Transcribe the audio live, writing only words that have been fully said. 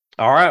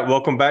All right,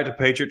 welcome back to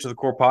Patriot to the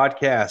Core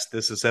podcast.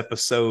 This is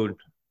episode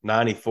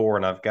 94,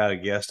 and I've got a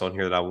guest on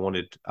here that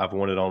I've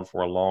wanted on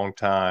for a long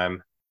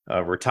time.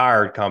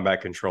 Retired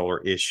combat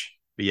controller Ish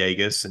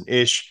Villegas. And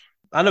Ish,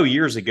 I know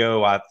years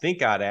ago I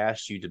think I'd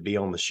asked you to be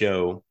on the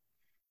show,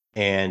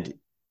 and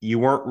you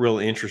weren't real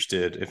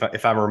interested,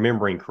 if I'm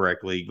remembering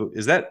correctly.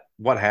 Is that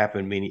what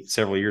happened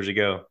several years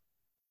ago?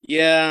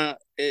 Yeah,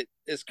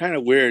 it's kind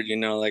of weird,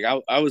 like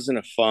I was in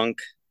a funk.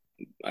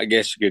 I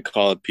guess you could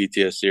call it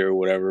PTSD or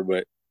whatever,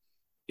 but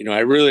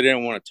I really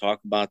didn't want to talk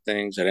about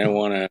things. I didn't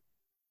want to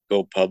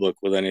go public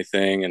with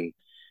anything.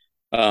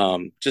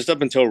 And just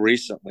up until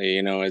recently,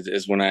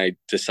 is when I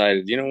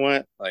decided, you know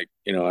what, like,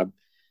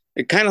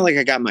 it kind of like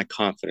I got my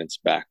confidence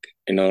back.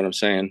 You know what I'm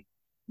saying?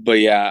 But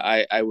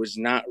yeah, I was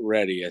not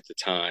ready at the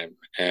time.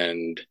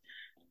 And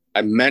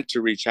I meant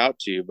to reach out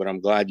to you, but I'm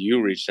glad you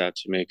reached out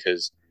to me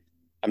because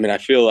I mean, I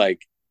feel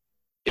like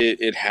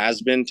it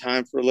has been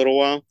time for a little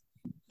while,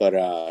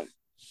 but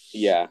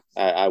yeah,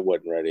 I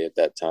wasn't ready at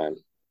that time.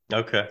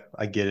 Okay,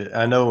 I get it.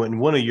 I know in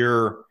one of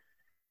your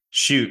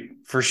shoot,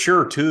 for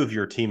sure, two of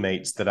your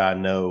teammates that I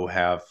know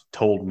have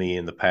told me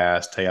in the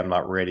past, "Hey, I'm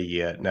not ready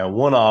yet." Now,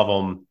 one of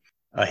them,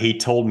 he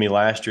told me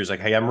last year, "Is like,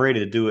 hey, I'm ready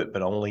to do it,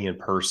 but only in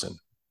person." And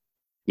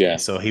Yeah.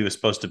 so he was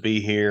supposed to be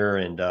here,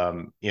 and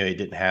it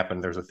didn't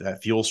happen. There was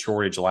that fuel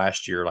shortage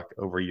last year, like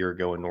over a year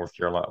ago in North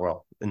Carolina,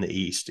 well, in the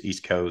East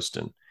Coast,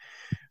 and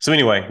so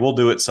anyway, we'll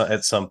do it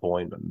at some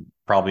point,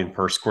 probably in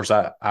person. Of course,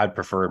 I'd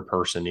prefer in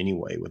person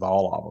anyway with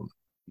all of them.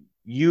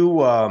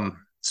 You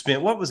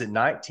spent, what was it,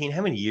 19?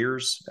 How many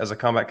years as a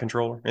combat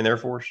controller in the Air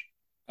Force?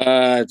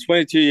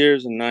 22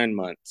 years and 9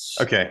 months.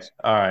 Okay,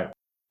 all right.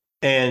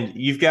 And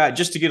you've got,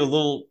 just to get a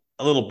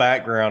little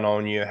background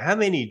on you, how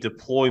many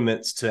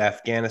deployments to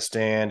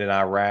Afghanistan and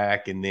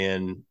Iraq and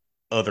then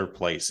other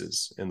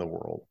places in the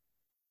world?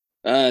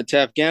 To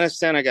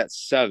Afghanistan, I got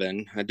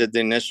seven. I did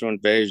the initial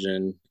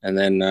invasion, and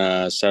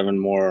then seven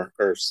more,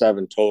 or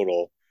seven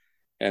total.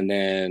 And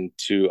then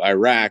to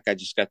Iraq, I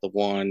just got the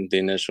one, the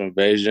initial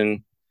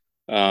invasion.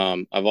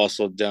 I've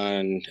also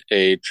done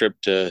a trip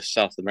to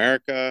South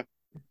America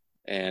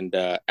and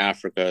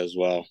Africa as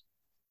well.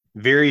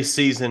 Very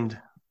seasoned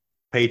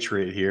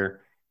patriot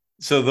here.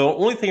 So the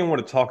only thing I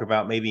want to talk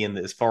about, maybe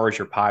as far as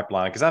your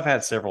pipeline, because I've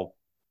had several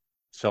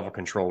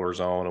controllers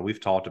on, and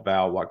we've talked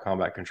about what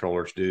combat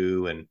controllers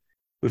do, and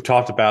we've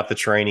talked about the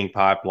training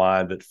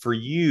pipeline. But for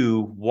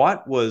you,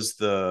 what was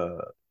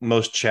the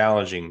most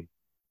challenging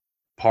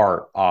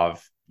part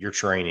of your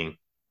training?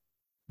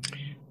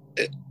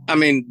 I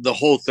mean, the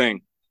whole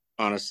thing,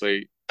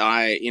 honestly.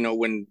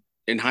 When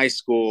in high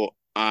school,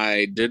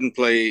 I didn't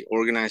play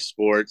organized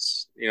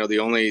sports. The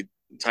only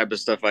type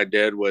of stuff I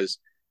did was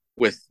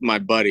with my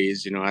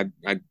buddies. I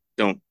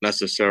don't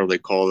necessarily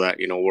call that,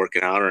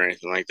 working out or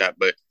anything like that.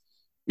 But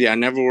yeah, I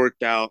never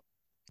worked out.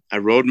 I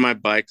rode my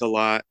bike a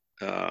lot.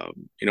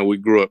 We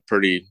grew up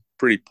pretty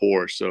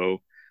poor. So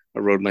I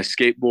rode my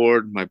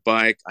skateboard, my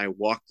bike. I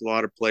walked a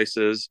lot of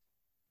places.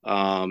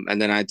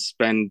 And then I'd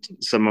spend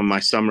some of my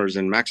summers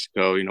in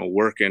Mexico,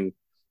 working,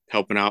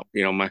 helping out,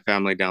 my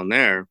family down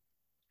there.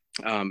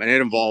 And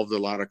it involved a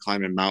lot of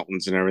climbing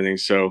mountains and everything.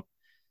 So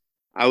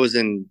I was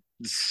in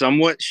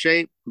somewhat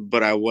shape,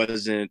 but I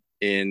wasn't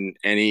in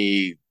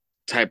any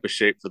type of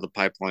shape for the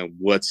pipeline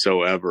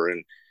whatsoever.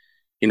 And,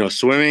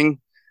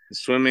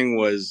 swimming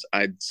was,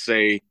 I'd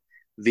say,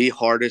 the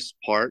hardest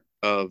part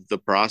of the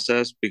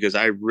process because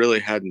I really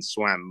hadn't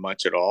swam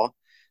much at all.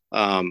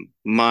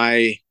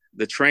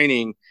 The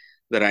training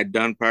that I'd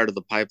done prior to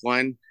the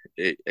pipeline,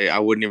 I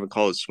wouldn't even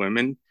call it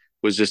swimming,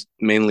 was just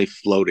mainly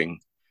floating,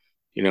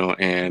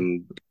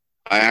 and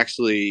I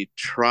actually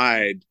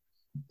tried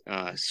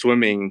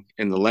swimming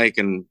in the lake,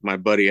 and my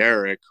buddy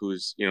Eric,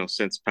 who's,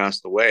 since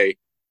passed away,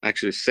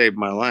 actually saved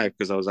my life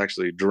because I was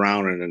actually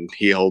drowning and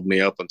he held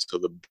me up until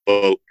the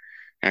boat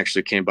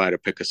actually came by to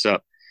pick us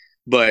up.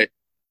 But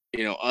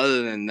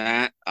other than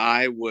that,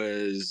 I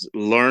was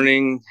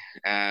learning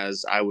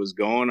as I was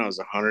going. I was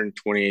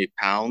 128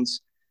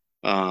 pounds.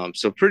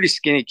 So pretty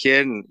skinny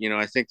kid. And,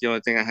 I think the only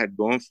thing I had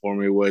going for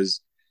me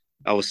was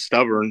I was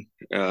stubborn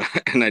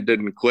and I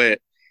didn't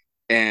quit.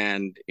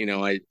 And,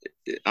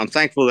 I'm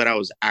thankful that I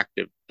was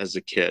active as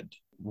a kid.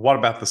 What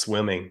about the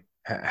swimming?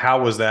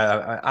 How was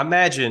that? I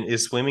imagine,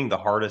 is swimming the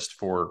hardest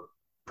for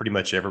pretty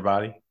much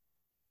everybody?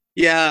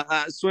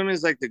 Yeah. Swimming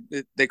is like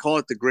they call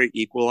it the great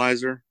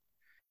equalizer.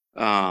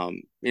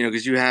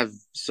 Because you have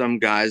some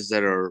guys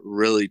that are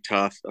really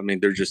tough. I mean,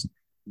 they're just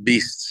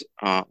beasts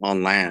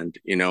on land,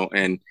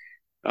 and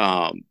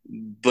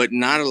but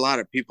not a lot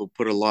of people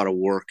put a lot of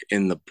work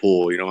in the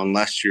pool,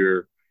 unless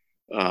you're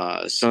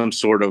some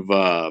sort of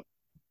uh,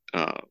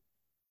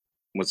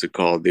 what's it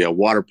called, the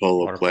water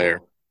polo Water player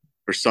polo.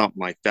 or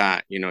something like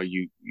that.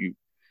 You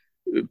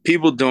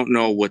people don't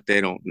know what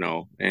they don't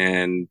know,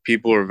 and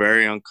people are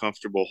very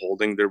uncomfortable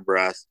holding their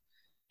breath,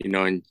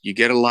 and you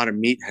get a lot of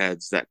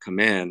meatheads that come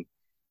in,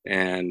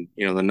 and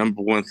the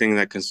number one thing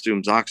that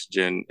consumes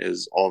oxygen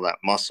is all that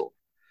muscle.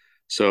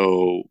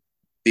 So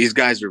these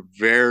guys are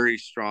very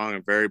strong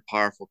and very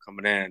powerful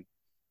coming in,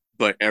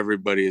 but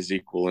everybody is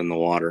equal in the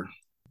water.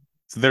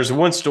 So there's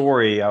one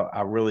story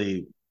I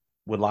really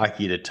would like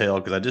you to tell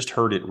because I just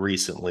heard it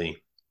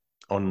recently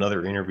on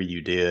another interview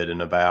you did,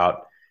 and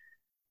about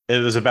it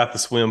was about the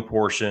swim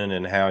portion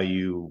and how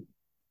you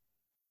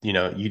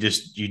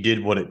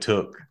did what it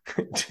took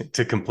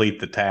to complete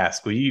the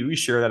task. Will you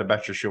share that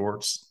about your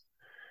shorts?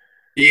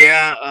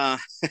 Yeah,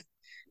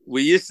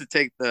 we used to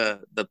take the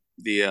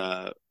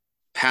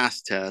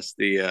pass test,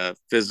 the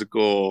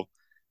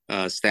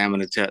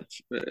stamina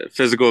test,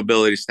 physical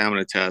ability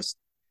stamina test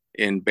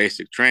in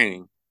basic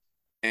training,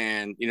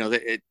 and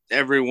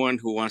everyone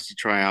who wants to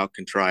try out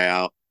can try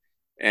out.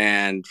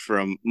 And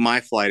from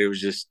my flight, it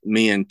was just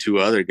me and two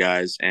other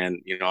guys,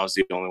 and I was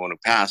the only one who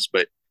passed.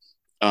 But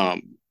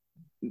um,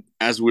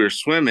 as we were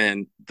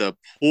swimming, the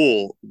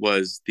pool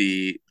was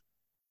the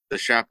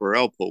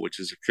Chaparral pool, which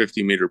is a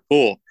 50-meter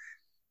pool.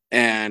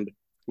 And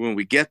when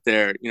we get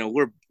there,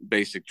 we're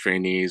basic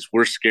trainees.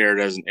 We're scared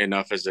as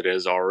enough as it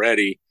is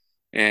already.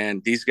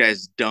 And these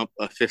guys dump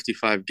a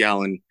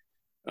 55-gallon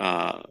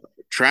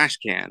trash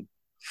can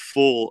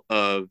full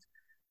of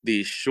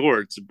these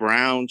shorts,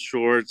 brown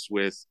shorts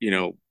with,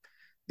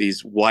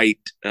 these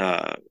white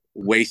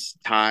waist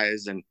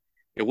ties. And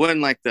it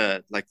wasn't like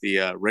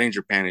the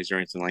Ranger panties or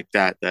anything like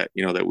that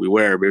we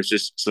wear, but it was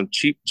just some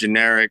cheap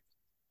generic,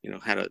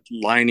 had a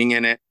lining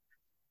in it.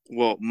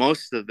 Well,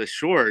 most of the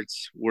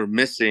shorts were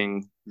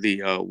missing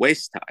the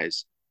waist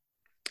ties.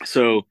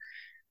 So,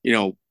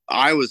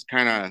 I was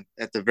kind of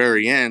at the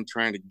very end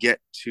trying to get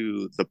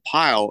to the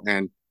pile,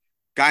 and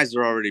guys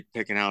are already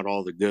picking out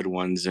all the good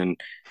ones. And,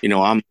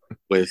 I'm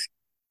with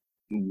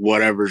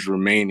whatever's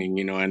remaining,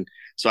 and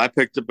so I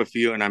picked up a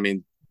few, and I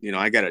mean,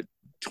 I got a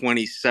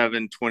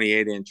 27,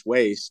 28-inch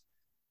waist,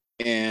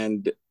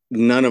 and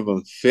none of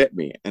them fit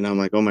me. And I'm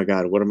like, oh my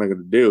God, what am I going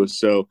to do?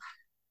 So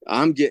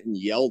I'm getting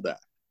yelled at.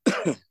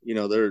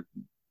 They're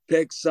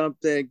pick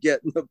something,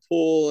 get in the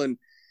pool, and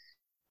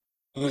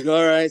I'm like,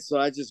 all right. So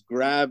I just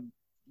grabbed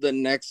the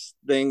next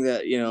thing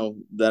that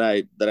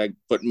I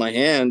put in my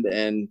hand,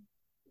 and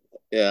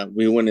yeah,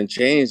 we went and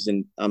changed,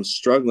 and I'm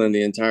struggling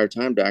the entire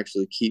time to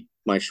actually keep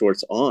my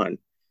shorts on.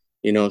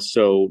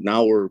 So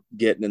now we're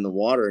getting in the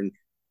water, and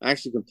I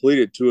actually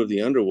completed two of the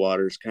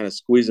underwaters, kind of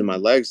squeezing my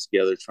legs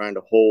together, trying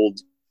to hold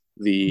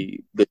the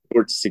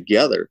shorts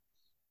together.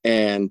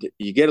 And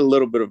you get a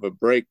little bit of a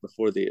break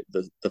before the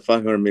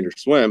 500-meter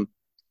swim.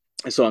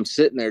 So I'm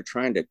sitting there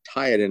trying to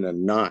tie it in a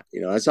knot.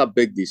 That's how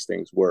big these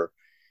things were.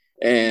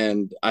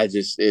 And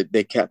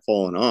they kept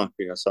falling off.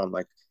 So I'm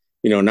like,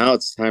 now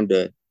it's time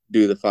to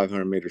do the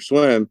 500-meter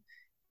swim.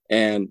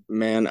 And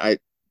man,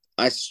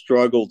 I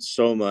struggled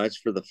so much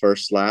for the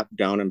first lap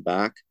down and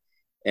back.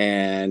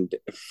 And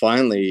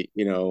finally,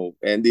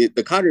 and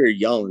the cadre are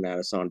yelling at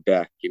us on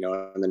deck,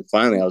 and then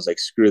finally I was like,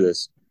 screw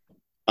this.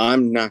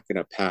 I'm not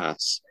going to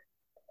pass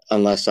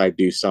unless I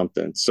do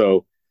something.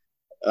 So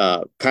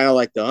kind of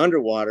like the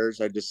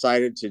underwaters, I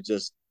decided to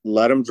just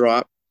let them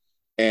drop.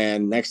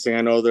 And next thing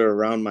I know, they're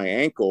around my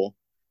ankle.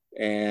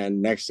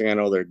 And next thing I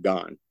know, they're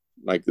gone.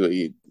 Like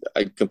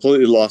I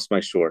completely lost my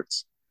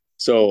shorts.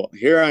 So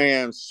here I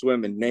am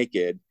swimming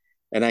naked,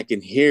 and I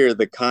can hear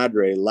the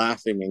cadre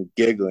laughing and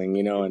giggling,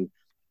 and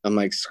I'm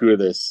like, screw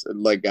this.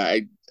 Like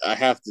I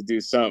have to do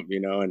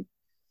something, And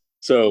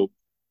so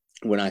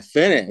when I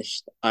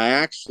finished, I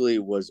actually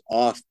was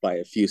off by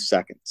a few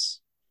seconds.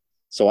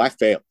 So I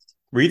failed.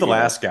 Were you the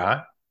last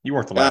guy? You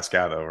weren't the last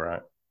guy though,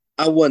 right?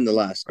 I wasn't the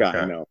last guy,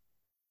 Okay. no.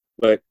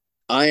 But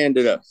I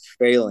ended up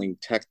failing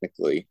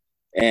technically.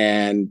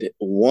 And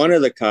one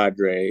of the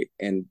cadre,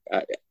 and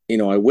I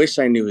wish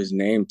I knew his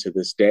name to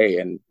this day.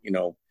 And,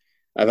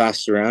 I've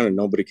asked around and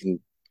nobody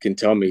can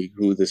tell me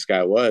who this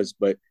guy was.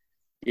 But,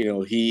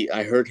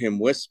 I heard him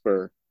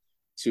whisper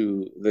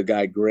to the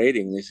guy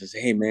grading. He says,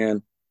 hey,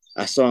 man,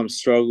 I saw him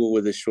struggle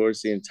with his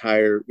shorts the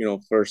entire,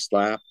 first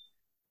lap,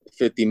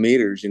 50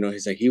 meters.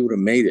 He's like, he would have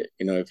made it,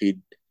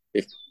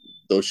 if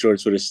those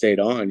shorts would have stayed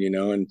on,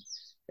 and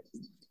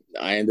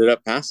I ended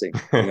up passing.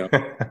 I'm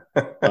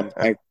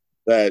thankful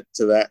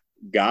to that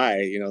guy,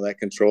 that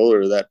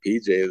controller, that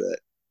PJ that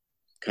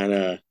kind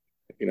of,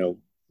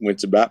 went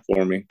to bat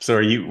for me. So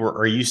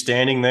are you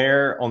standing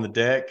there on the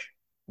deck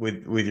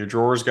with your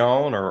drawers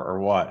gone, or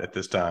what at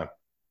this time?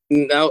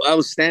 Now I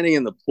was standing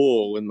in the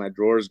pool with my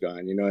drawers gone,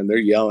 and they're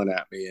yelling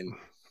at me, and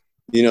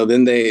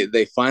then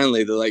they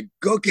finally they're like,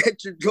 go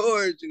get your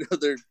drawers,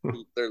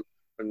 they're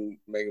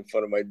making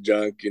fun of my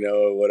junk,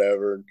 or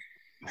whatever.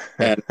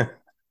 And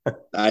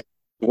I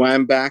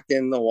swam back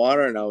in the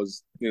water, and I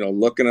was,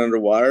 looking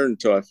underwater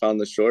until I found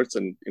the shorts,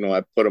 and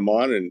I put them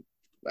on, and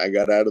I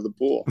got out of the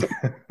pool.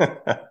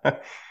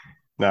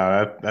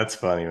 No, that's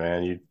funny,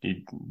 man.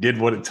 You did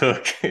what it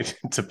took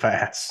to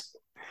pass.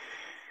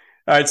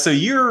 All right, so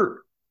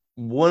you're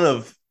one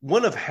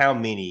of how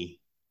many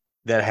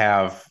that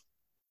have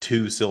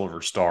two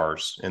silver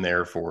stars in the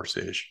Air Force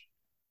ish?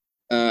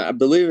 I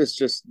believe it's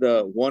just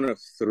the one of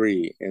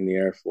three in the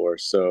Air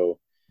Force. So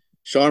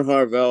Sean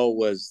Harvell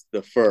was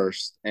the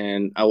first,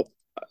 and I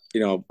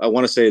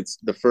want to say it's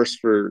the first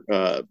for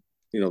the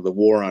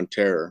War on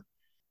Terror.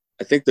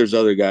 I think there's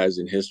other guys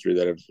in history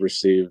that have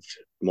received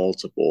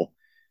multiple,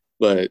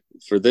 But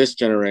for this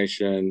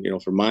generation,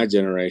 for my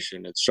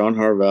generation, it's Sean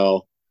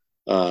Harvell.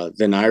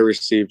 Then I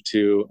received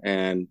two,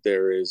 and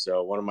there is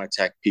one of my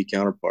TAC P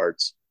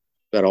counterparts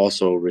that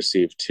also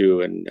received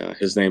two, and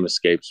his name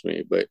escapes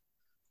me, but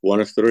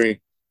one of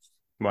three.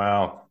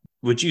 Wow.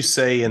 Would you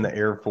say in the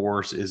Air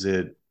Force, is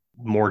it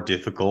more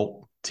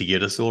difficult to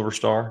get a Silver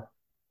Star?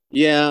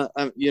 Yeah,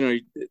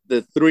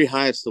 the three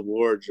highest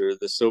awards are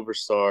the Silver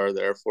Star,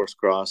 the Air Force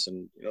Cross,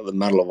 and the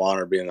Medal of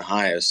Honor being the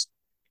highest.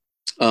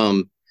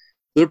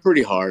 They're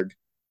pretty hard.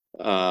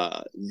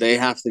 They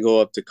have to go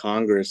up to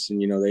Congress,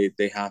 and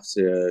they have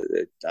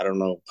to. I don't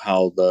know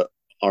how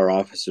our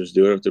officers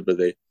do it, but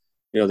they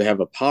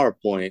have a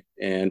PowerPoint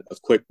and a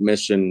quick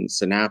mission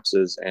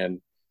synopsis, and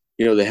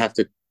they have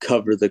to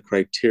cover the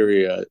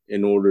criteria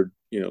in order,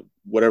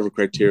 whatever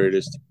criteria it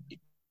is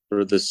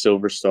for the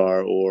Silver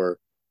Star or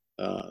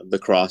the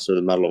Cross or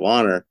the Medal of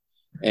Honor.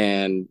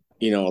 And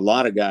a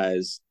lot of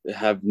guys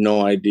have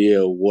no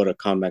idea what a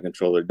combat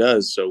controller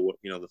does. So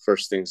the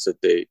first things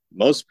that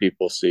most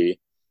people see,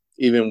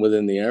 even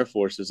within the Air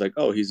Force, is like,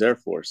 oh, he's Air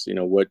Force.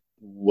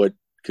 What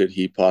could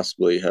he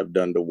possibly have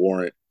done to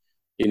warrant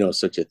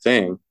such a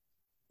thing?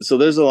 So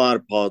there's a lot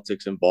of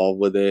politics involved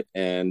with it.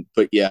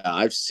 But yeah,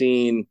 I've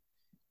seen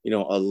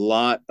a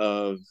lot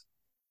of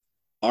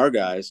our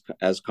guys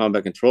as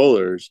combat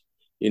controllers,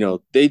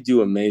 they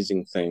do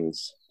amazing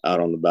things out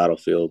on the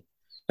battlefield.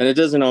 And it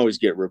doesn't always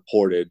get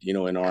reported,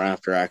 in our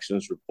after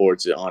actions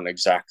reports on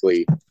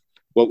exactly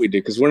what we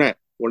did, because we're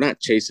not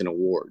chasing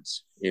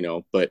awards,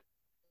 but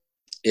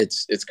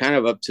it's kind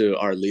of up to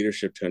our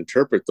leadership to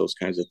interpret those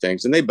kinds of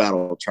things. And they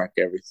battle track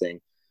everything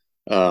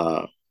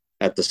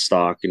at the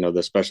stock,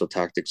 the Special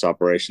Tactics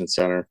Operations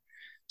Center.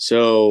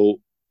 So,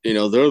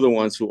 they're the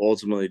ones who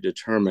ultimately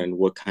determine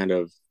what kind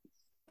of,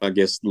 I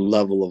guess,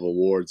 level of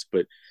awards.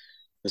 But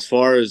as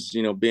far as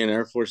being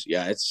Air Force,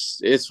 yeah,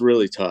 it's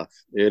really tough.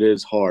 It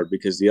is hard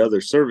because the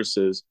other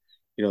services,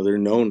 they're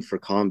known for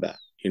combat.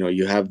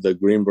 You have the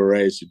Green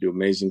Berets who do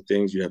amazing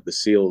things. You have the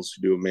SEALs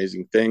who do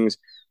amazing things,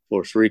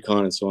 Force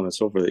Recon, and so on and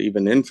so forth.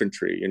 Even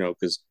infantry,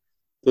 because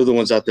they're the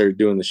ones out there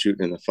doing the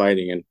shooting and the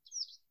fighting. And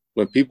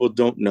when people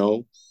don't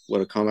know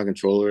what a combat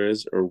controller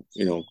is, or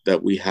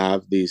that we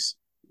have these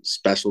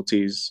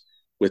specialties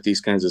with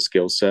these kinds of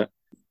skill set,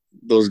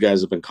 those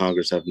guys up in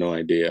Congress have no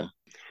idea.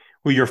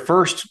 Well, your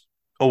first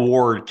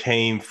award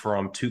came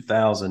from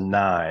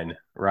 2009,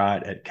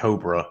 right, at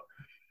Cobra,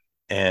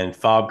 and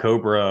Fob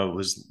Cobra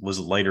was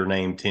later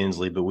named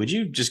Tinsley. But would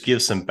you just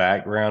give some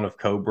background of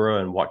Cobra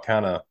and what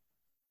kind of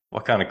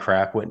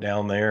crap went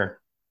down there?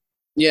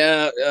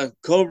 Yeah,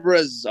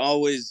 Cobra's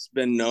always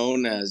been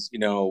known as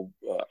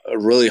a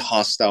really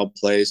hostile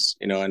place,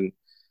 and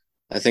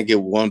I think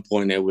at one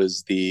point it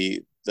was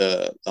the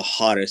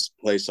hottest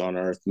place on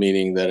earth,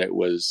 meaning that it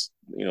was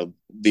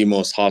the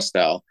most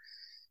hostile.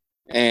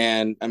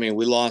 And I mean,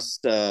 we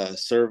lost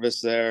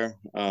service there.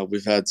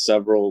 We've had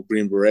several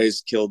Green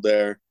Berets killed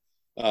there,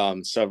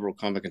 several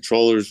combat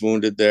controllers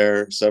wounded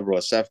there, several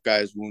SF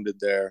guys wounded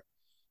there.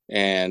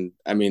 And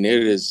I mean,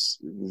 it is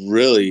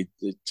really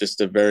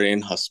just a very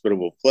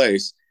inhospitable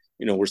place.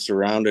 We're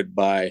surrounded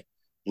by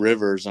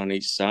rivers on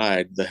each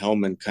side. The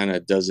Helmand kind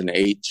of does an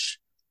H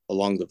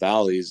along the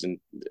valleys, and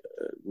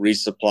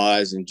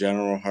resupplies in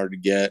general are hard to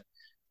get.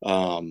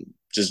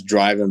 Just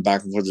driving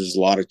back and forth, there's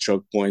a lot of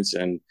choke points,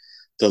 and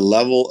the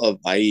level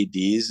of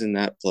IEDs in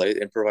that place,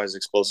 improvised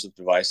explosive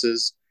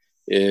devices,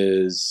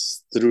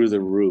 is through the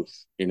roof,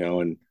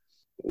 and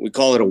we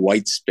call it a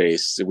white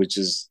space, which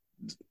is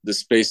the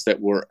space that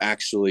we're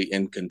actually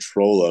in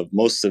control of.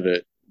 Most of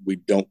it we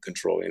don't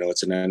control.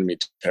 It's an enemy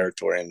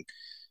territory, and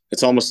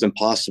it's almost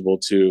impossible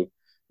to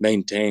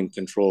maintain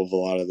control of a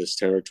lot of this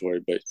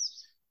territory. But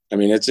I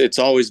mean, it's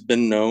always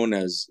been known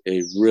as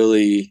a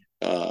really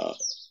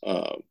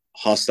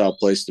hostile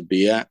place to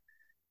be at.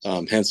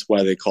 Hence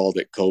why they called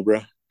it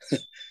Cobra.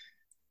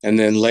 And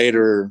then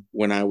later,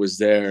 when I was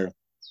there,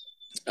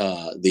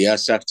 the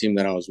SF team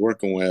that I was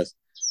working with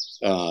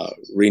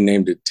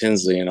renamed it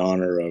Tinsley in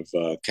honor of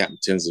Captain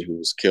Tinsley, who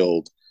was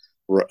killed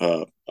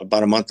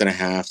about a month and a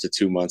half to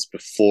 2 months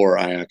before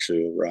I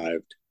actually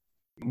arrived.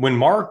 When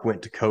Mark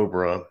went to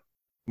Cobra,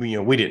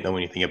 we didn't know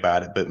anything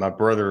about it, but my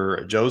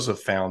brother Joseph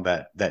found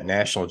that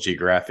National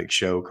Geographic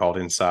show called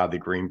Inside the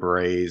Green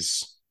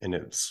Berets, and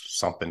it was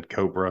something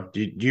Cobra.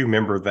 Do you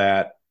remember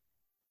that?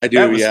 I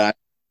do, yeah.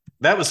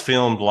 That was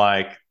filmed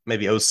like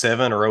maybe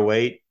 07 or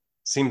 08,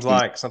 seems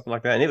like something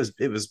like that. And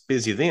it was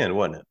busy then,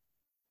 wasn't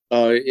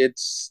it?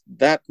 It's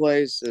that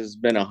place has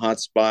been a hot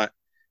spot,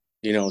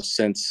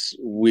 since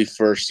we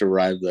first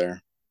arrived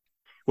there.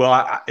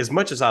 Well, as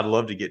much as I'd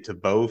love to get to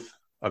both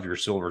of your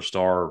Silver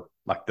Star,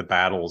 like the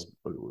battles,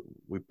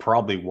 we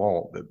probably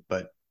won't,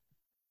 but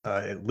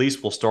at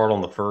least we'll start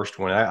on the first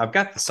one. I've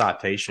got the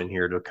citation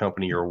here to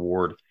accompany your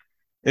award.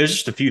 There's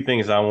just a few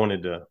things I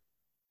wanted to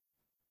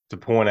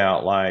point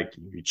out, like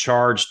you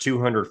charge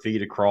 200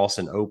 feet across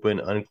an open,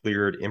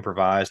 uncleared,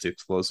 improvised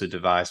explosive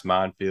device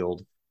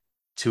minefield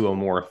to a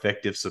more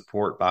effective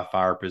support by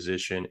fire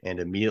position and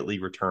immediately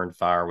returned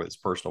fire with its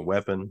personal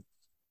weapon.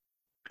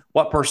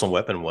 What personal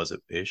weapon was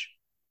it, Ish?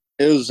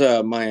 It was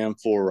my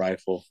M4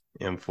 rifle.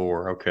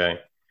 M4. Okay.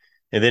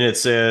 And then it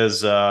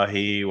says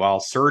he, while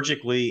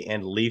surgically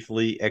and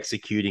lethally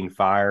executing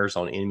fires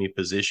on enemy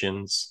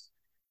positions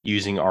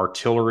using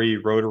artillery,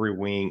 rotary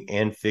wing,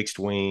 and fixed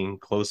wing,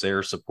 close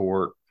air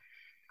support.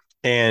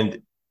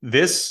 And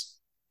this,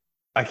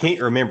 I can't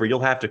remember. You'll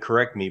have to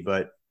correct me,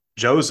 but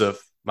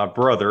Joseph, my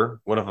brother,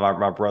 one of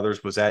my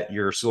brothers, was at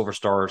your Silver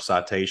Star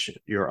citation,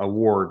 your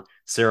award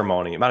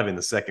ceremony. It might have been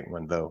the second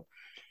one, though.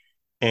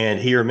 And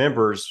he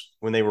remembers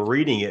when they were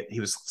reading it, he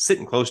was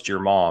sitting close to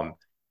your mom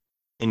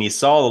and you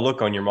saw the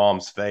look on your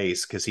mom's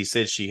face because he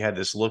said she had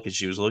this look and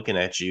she was looking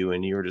at you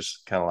and you were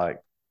just kind of like,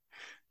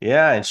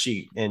 yeah. And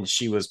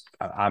she was,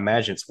 I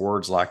imagine it's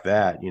words like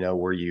that,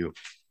 where you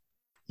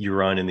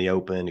run in the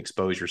open,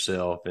 expose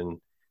yourself and,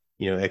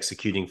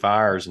 executing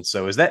fires. And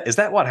so is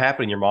that what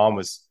happened? Your mom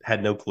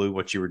had no clue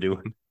what you were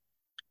doing.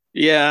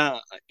 Yeah,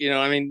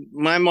 I mean,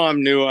 my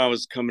mom knew I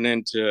was coming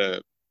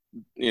into,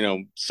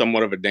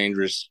 somewhat of a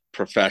dangerous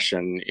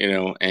profession,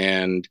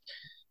 and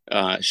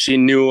she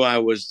knew I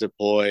was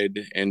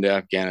deployed into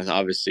Afghanistan.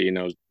 Obviously,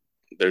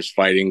 there's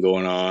fighting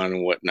going on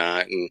and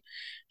whatnot, and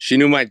she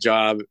knew my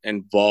job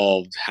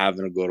involved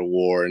having to go to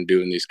war and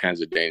doing these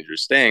kinds of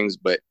dangerous things.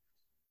 But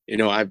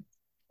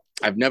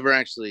I've never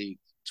actually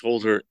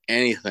told her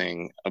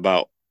anything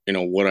about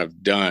what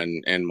I've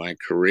done in my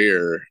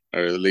career,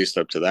 or at least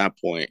up to that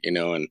point,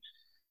 and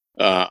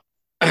uh,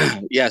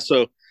 yeah.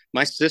 So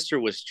my sister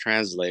was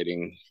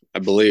translating. I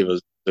believe it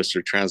was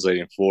sister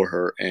translating for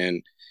her,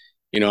 and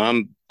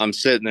I'm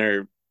sitting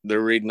there.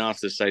 They're reading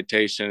off the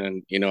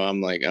citation, and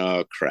I'm like,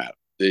 oh crap.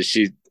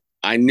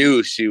 I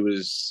knew she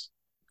was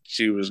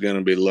going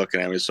to be looking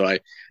at me, so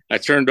I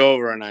turned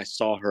over and I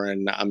saw her,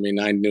 and I mean,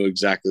 I knew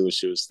exactly what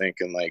she was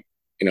thinking. Like,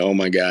 oh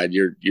my God,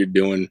 you're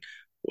doing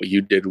what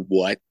you did,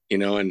 what,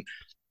 and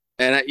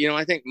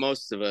I think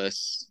most of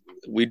us,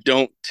 we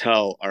don't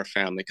tell our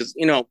family because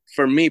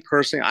for me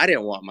personally, I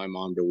didn't want my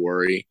mom to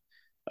worry.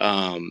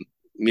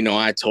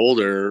 I told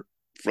her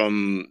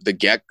from the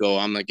get go,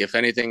 I'm like, if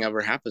anything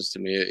ever happens to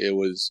me, it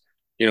was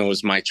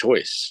my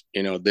choice.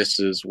 This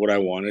is what I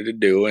wanted to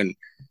do, and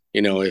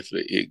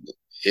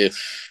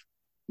if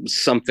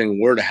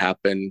something were to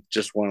happen,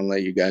 just want to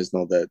let you guys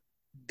know that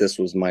this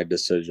was my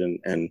decision.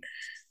 And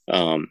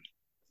um,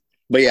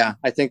 but yeah,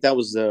 I think that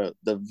was the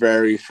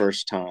very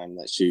first time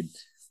that she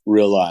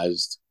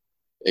realized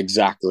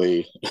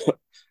exactly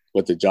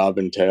what the job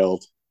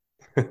entailed.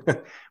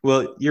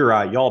 Well, you're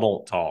right. Y'all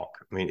don't talk.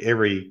 I mean,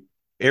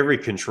 every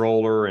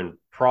controller and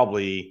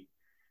probably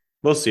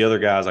most of the other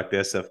guys like the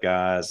SF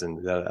guys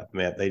and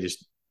man,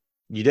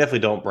 you definitely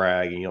don't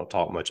brag and you don't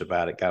talk much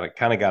about it. Got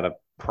to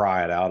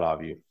pry it out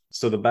of you.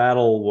 So the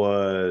battle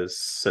was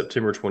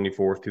September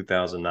 24th,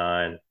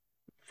 2009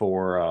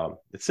 for,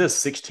 it says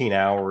 16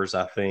 hours,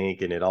 I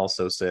think. And it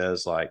also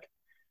says like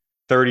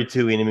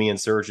 32 enemy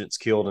insurgents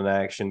killed in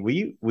action. Will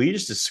you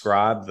just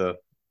describe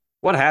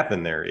what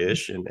happened there,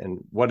 Ish, and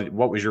what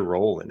was your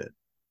role in it?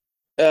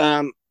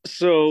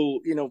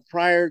 So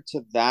prior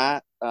to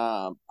that,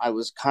 I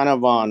was kind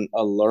of on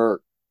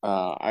alert.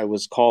 I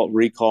was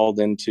recalled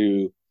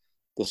into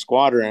the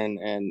squadron,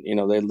 and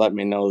they let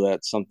me know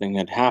that something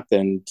had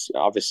happened,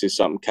 obviously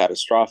something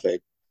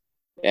catastrophic.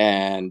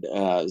 And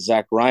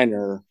Zach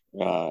Reiner,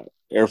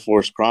 Air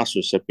Force Cross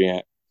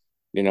recipient,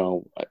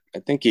 I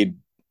think he'd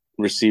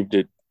received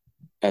it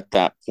at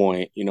that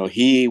point.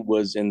 He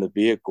was in the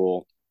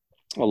vehicle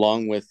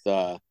along with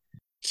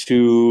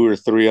two or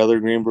three other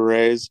Green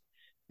Berets,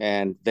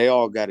 and they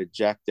all got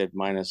ejected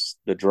minus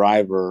the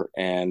driver.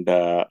 And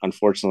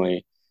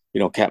unfortunately,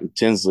 Captain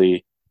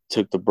Tinsley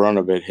took the brunt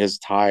of it. His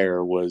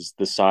tire was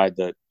the side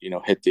that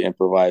hit the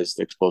improvised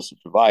explosive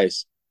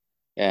device,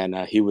 and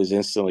he was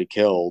instantly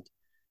killed.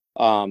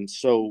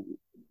 So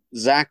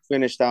Zach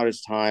finished out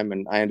his time,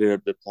 and I ended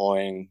up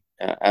deploying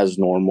as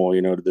normal,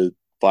 to the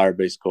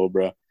Firebase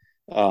Cobra.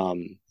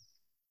 Um,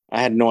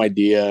 I had no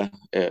idea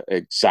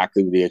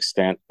exactly the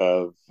extent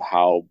of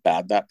how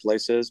bad that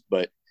place is,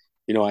 but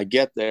I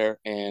get there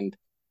and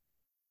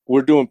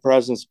we're doing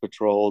presence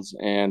patrols,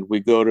 and we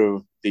go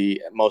to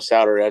the most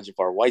outer edge of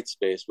our white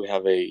space. We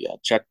have a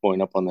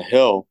checkpoint up on the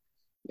hill,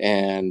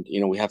 and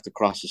we have to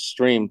cross a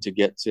stream to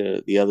get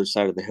to the other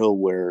side of the hill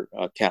where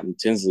Captain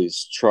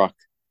Tinsley's truck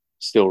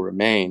still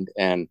remained.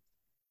 And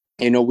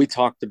we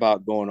talked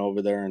about going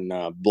over there and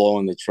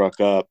blowing the truck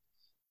up,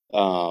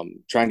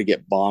 trying to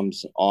get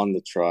bombs on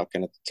the truck.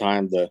 And at the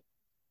time,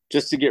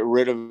 just to get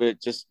rid of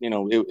it, just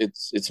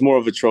it's more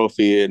of a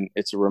trophy, and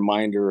it's a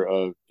reminder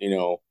of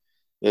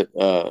that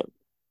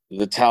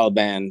the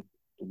Taliban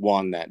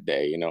won that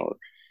day,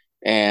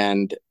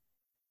 and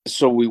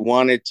so we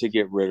wanted to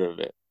get rid of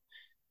it,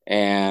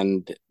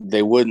 and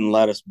they wouldn't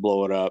let us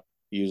blow it up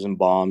using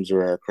bombs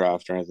or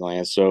aircraft or anything like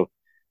that. So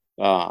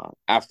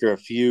after a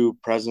few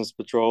presence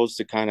patrols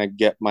to kind of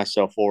get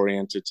myself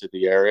oriented to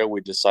the area,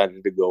 we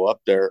decided to go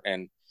up there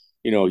and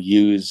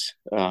use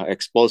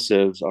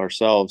explosives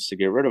ourselves to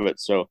get rid of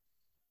it. So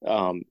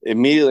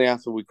immediately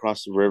after we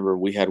crossed the river,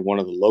 we had one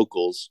of the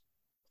locals,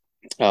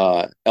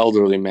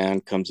 elderly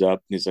man, comes up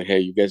and he's like, "Hey,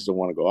 you guys don't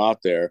want to go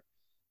out there?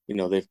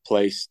 they've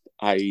placed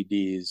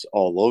IEDs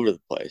all over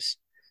the place.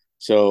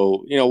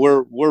 So,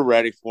 we're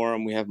ready for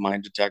them. We have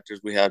mine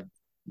detectors. We had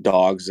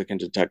dogs that can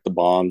detect the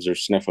bombs or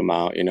sniff them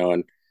out,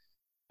 and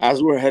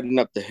as we're heading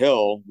up the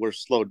hill, we're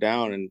slowed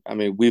down. And I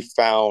mean, we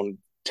found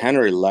 10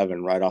 or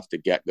 11 right off the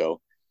get go.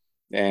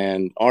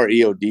 And our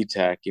EOD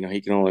tech,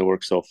 he can only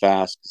work so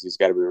fast because he's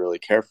got to be really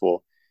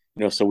careful,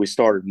 so we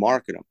started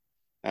marking them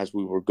as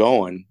we were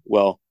going.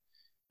 Well,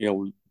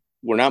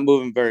 we're not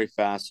moving very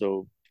fast.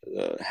 So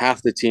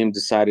half the team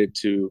decided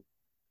to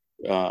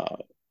uh,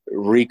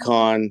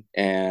 recon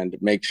and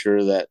make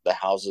sure that the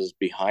houses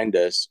behind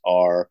us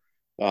are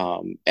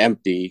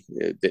empty.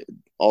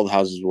 All the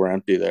houses were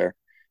empty there,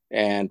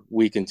 and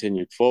we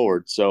continued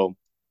forward. So,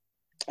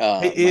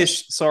 Hey, my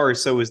Ish, sorry.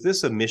 So is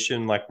this a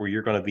mission like where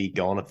you're going to be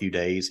gone a few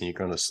days and you're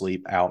going to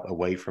sleep out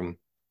away from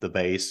the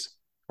base,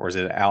 or is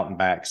it an out and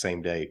back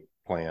same day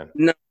plan?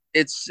 no,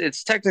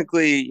 it's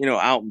technically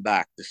out and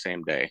back the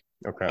same day,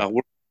 Okay.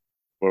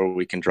 where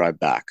we can drive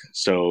back.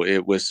 So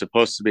it was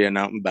supposed to be an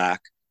out and back.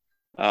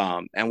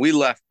 And we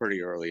left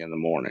pretty early in the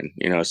morning.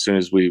 As soon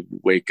as we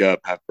wake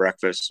up, have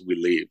breakfast, we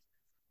leave.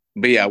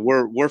 But yeah,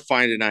 we're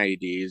finding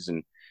IEDs,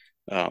 and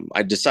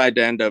I decided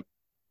to end up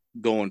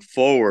going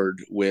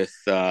forward with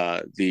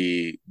our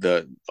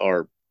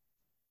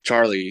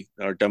Charlie,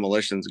 our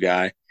demolitions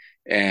guy,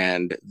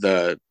 and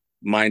the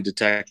mine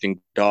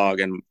detecting dog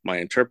and my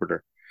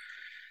interpreter.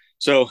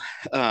 So,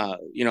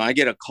 I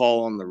get a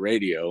call on the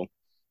radio,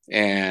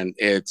 and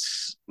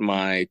it's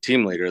my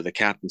team leader, the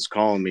captain's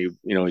calling me,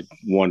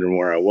 wondering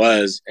where I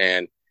was.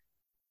 And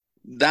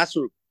that's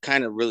what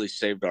kind of really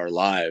saved our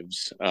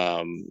lives.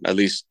 At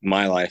least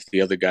my life. The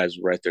other guys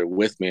were right there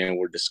with me, and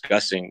we're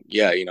discussing,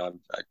 yeah,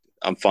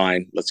 I'm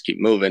fine. Let's keep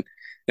moving.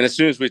 And as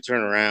soon as we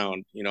turn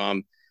around,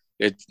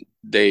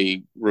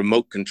 they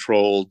remote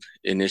controlled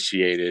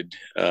initiated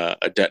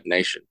a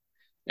detonation.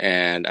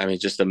 And I mean,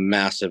 just a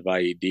massive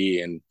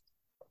IED. And,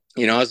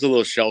 I was a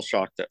little shell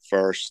shocked at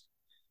first.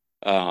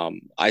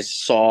 I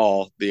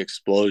saw the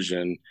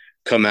explosion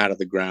come out of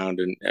the ground,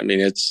 and I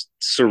mean, it's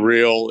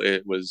surreal.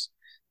 It was,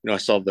 I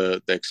saw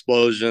the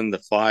explosion, the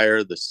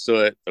fire, the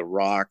soot, the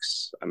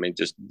rocks. I mean,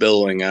 just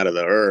billowing out of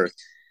the earth.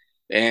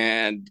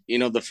 And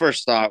the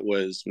first thought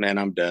was, man,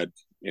 I'm dead.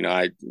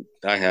 I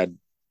had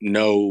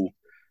no,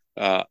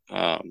 uh,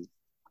 um,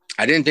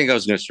 I didn't think I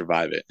was going to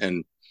survive it.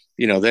 And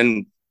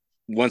then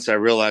once I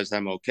realized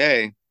I'm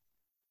okay,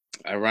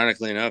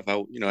 ironically enough,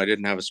 I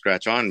didn't have a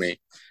scratch on me.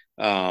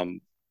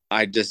 Um,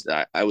 I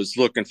was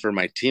looking for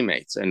my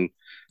teammates, and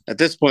at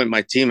this point,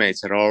 my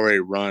teammates had already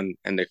run,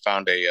 and they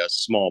found a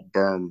small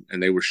berm,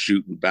 and they were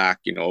shooting back,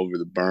 over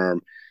the berm.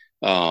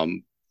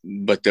 Um,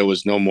 but there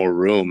was no more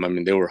room. I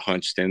mean, they were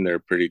hunched in there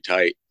pretty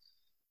tight.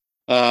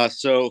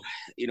 So,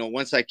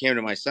 once I came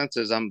to my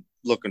senses, I'm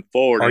looking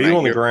forward, Are and you I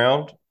on the hear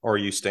ground or are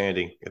you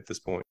standing at this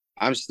point?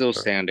 I'm still Or-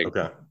 standing at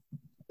Okay.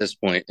 this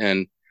point,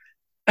 and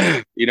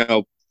you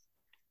know,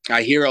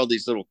 I hear all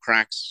these little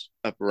cracks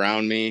up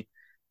around me.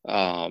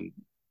 Um,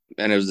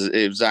 and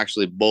it was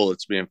actually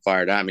bullets being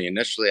fired at me.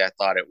 Initially, I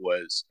thought it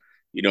was,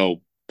 you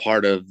know,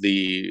 part of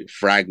the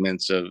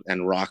fragments of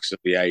and rocks of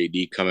the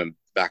IED coming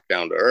back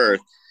down to earth.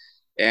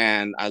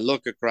 And I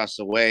look across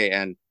the way,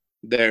 and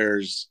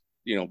there's,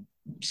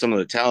 some of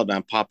the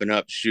Taliban popping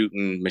up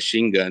shooting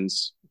machine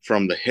guns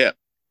from the hip,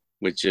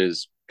 which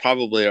is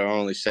probably our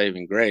only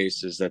saving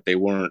grace, is that they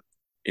weren't,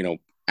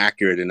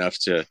 accurate enough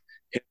to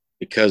hit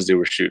because they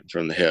were shooting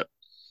from the hip.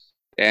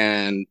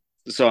 And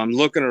so I'm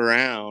looking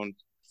around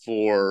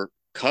for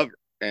cover,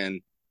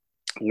 and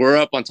we're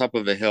up on top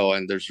of a hill,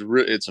 and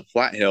it's a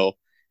flat hill,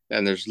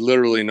 and there's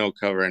literally no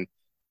cover. And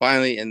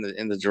finally, in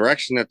the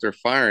direction that they're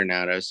firing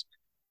at us,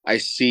 I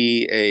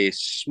see a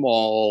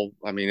small,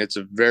 I mean, it's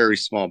a very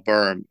small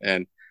berm.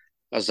 And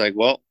I was like,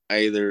 well,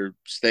 I either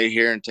stay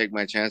here and take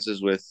my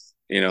chances with,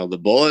 the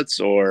bullets,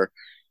 or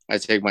I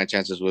take my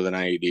chances with an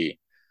IED.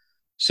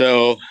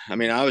 So, I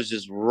mean, I was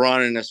just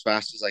running as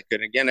fast as I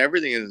could. Again,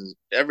 everything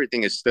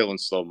is still in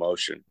slow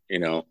motion,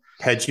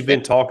 Had you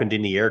been talking to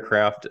any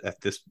aircraft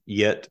at this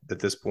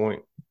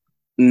point?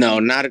 No,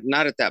 not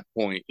at that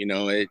point.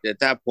 At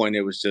that point,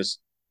 it was just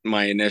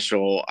my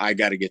initial. I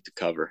got to get to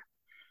cover.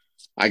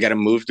 I got to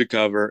move to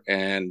cover,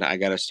 and I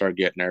got to start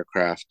getting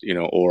aircraft,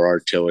 or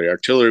artillery.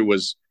 Artillery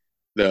was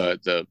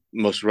the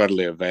most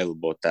readily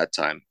available at that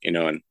time,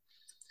 and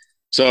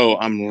so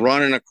I'm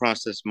running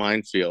across this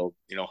minefield,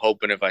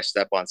 hoping if I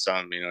step on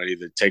something, it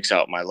either takes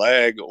out my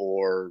leg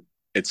or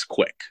it's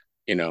quick,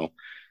 you know.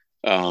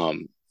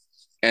 Um,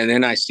 and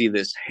then I see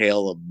this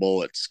hail of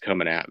bullets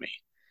coming at me,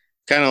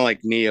 kind of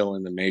like Neo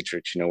in the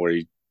Matrix, where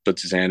he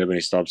puts his hand up and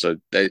he stops.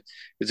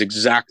 It's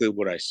exactly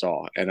what I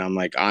saw, and I'm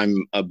like, I'm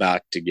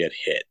about to get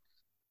hit.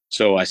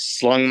 So I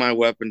slung my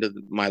weapon to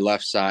my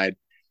left side,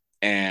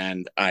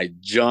 and I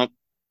jumped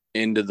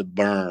into the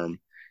berm,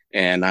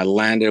 and I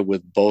landed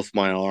with both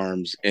my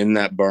arms in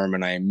that berm,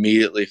 and I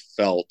immediately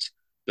felt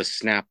the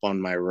snap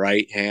on my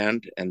right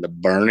hand and the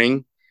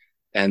burning.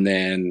 And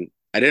then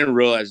I didn't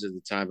realize at the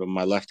time, but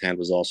my left hand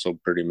was also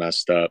pretty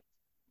messed up.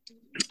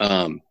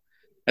 Um,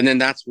 and then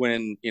that's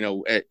when,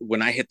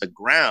 when I hit the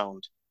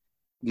ground,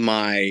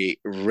 my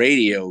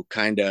radio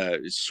kind of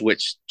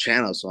switched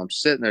channels. So I'm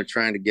sitting there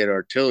trying to get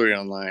artillery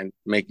online,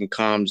 making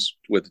comms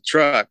with the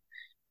truck.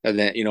 And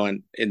then,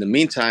 and in the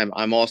meantime,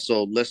 I'm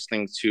also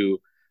listening to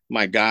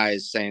my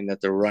guys saying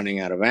that they're running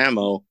out of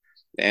ammo.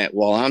 And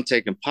while I'm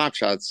taking pop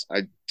shots,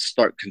 I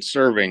start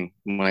conserving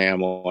my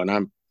ammo, and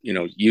I'm,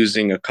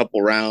 using a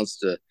couple rounds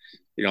to,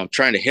 I'm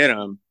trying to hit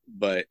them,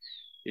 but,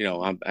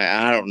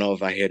 I don't know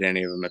if I hit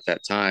any of them at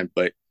that time,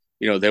 but,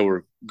 they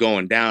were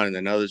going down and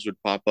then others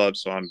would pop up.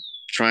 So I'm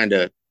trying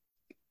to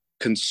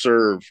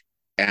conserve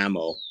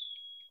ammo.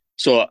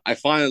 So I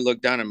finally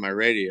looked down at my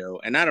radio,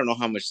 and I don't know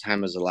how much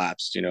time has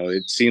elapsed.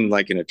 It seemed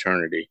like an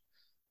eternity.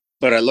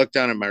 But I looked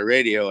down at my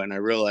radio and I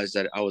realized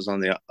that I was on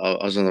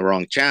the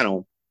wrong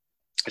channel.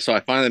 So I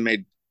finally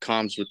made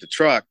comms with the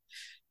truck,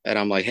 and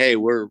I'm like, "Hey,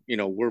 we're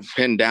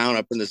pinned down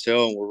up in this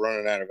hill, and we're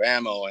running out of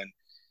ammo."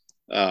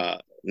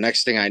 And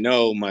next thing I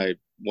know, my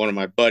one of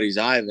my buddies,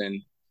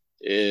 Ivan,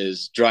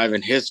 is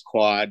driving his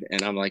quad,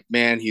 and I'm like,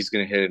 "Man, he's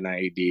gonna hit an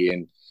IED."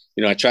 And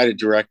I try to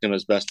direct him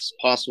as best as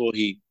possible.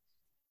 He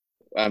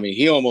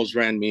almost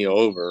ran me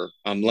over.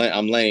 I'm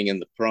laying in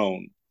the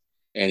prone,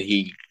 and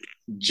he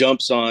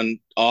jumps on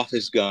off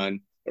his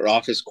gun or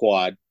off his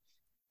quad,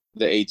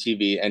 the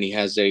ATV, and he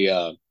has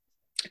a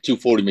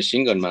 240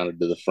 machine gun mounted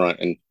to the front,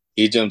 and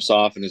he jumps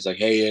off and he's like,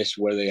 "Hey, Ish,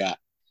 where they at?"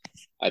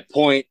 I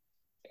point,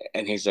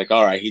 and he's like,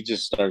 "All right." He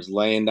just starts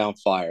laying down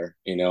fire,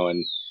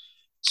 and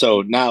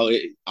so now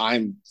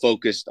I'm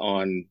focused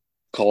on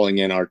calling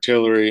in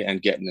artillery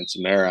and getting in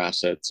some air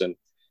assets, and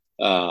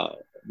uh,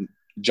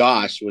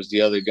 Josh was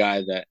the other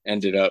guy that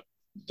ended up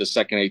the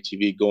second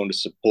ATV going to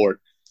support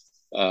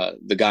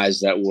the guys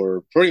that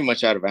were pretty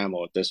much out of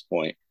ammo at this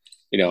point,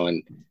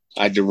 and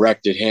I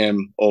directed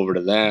him over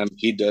to them.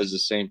 He does the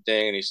same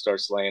thing, and he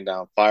starts laying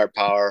down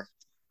firepower.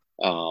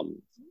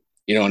 Um,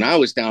 and I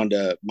was down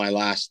to my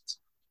last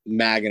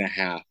mag and a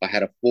half. I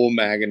had a full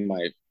mag in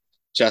my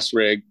chest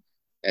rig,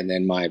 and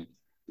then my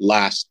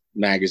last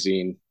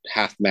magazine,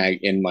 half mag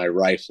in my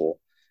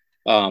rifle.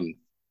 Um,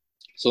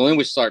 so then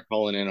we start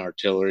calling in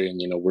artillery, and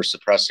we're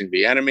suppressing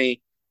the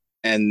enemy.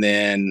 And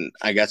then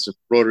I got some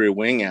rotary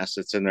wing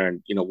assets in there,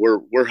 and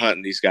we're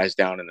hunting these guys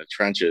down in the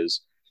trenches.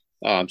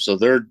 So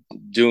they're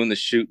doing the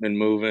shooting and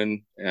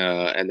moving,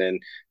 and then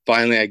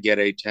finally I get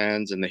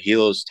A10s, and the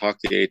helos talk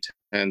the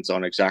A10s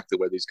on exactly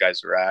where these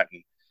guys are at,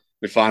 and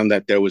we found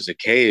that there was a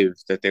cave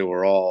that they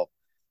were all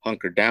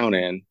hunkered down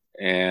in,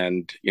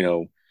 and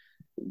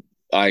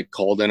I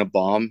called in a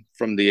bomb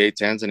from the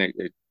A10s, and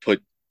it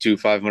put two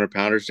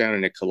 500-pounders down,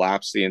 and it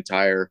collapsed the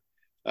entire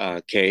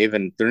cave,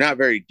 and they're not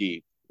very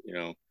deep,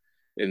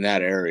 in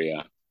that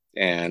area.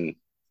 And,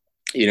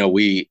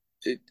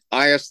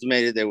 I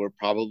estimated there were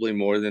probably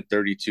more than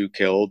 32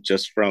 killed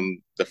just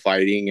from the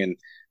fighting.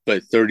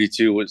 But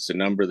 32 was the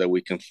number that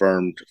we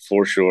confirmed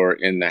for sure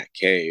in that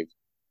cave.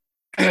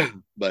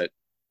 But,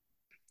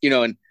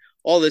 and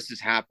all this is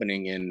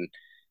happening in,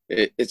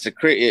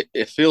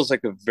 it feels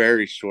like a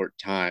very short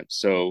time.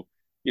 So,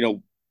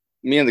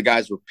 me and the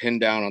guys were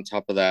pinned down on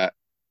top of that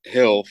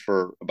hill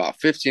for about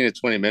 15 to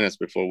 20 minutes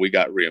before we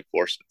got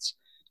reinforcements.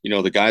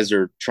 The guys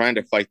are trying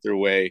to fight their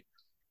way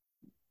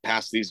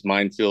past these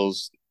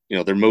minefields.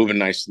 They're moving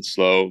nice and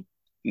slow.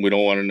 We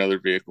don't want another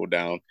vehicle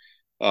down.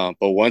 But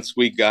once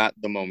we got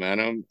the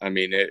momentum,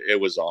 it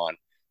was on.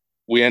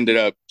 We ended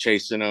up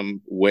chasing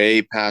them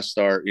way past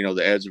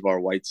the edge of our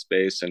white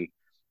space. And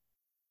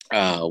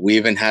we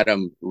even had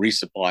them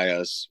resupply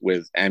us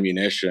with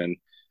ammunition.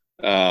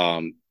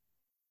 And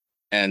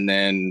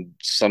then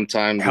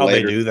sometime How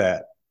later, they do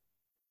that?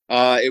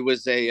 it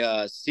was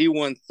a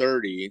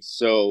C-130.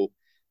 So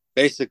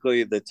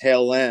basically the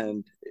tail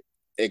end,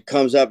 it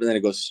comes up and then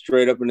it goes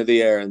straight up into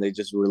the air, and they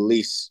just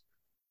release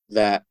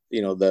that,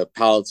 the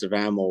pallets of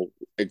ammo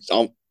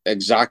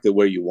exactly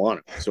where you want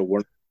it. So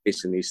we're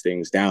chasing these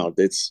things down.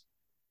 It's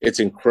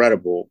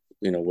incredible,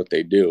 what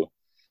they do.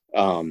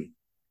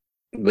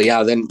 But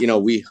yeah, then,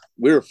 we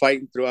were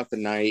fighting throughout the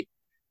night.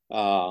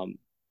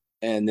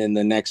 And then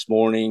the next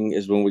morning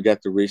is when we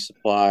got the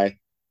resupply.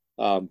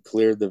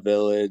 Cleared the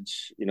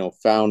village,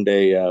 found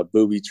a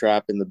booby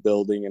trap in the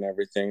building and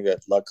everything that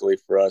luckily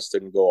for us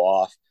didn't go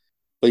off.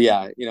 But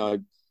yeah,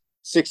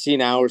 16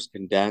 hours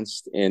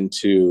condensed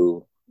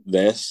into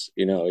this,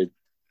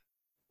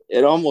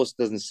 it almost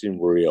doesn't seem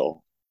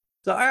real.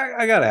 So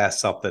I got to ask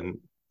something.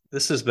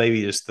 This is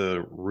maybe just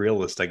the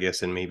realist, I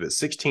guess, in me, but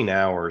 16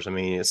 hours.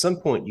 At some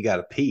point you got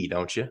to pee,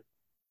 don't you?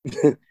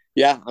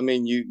 Yeah,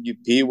 you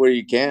pee where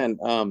you can.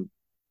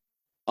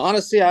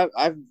 Honestly,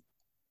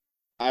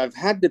 I've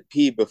had to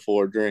pee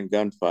before during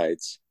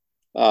gunfights.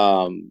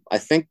 I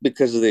think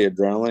because of the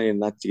adrenaline, and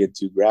not to get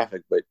too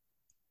graphic, but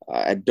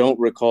I don't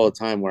recall a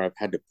time where I've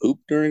had to poop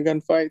during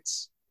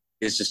gunfights.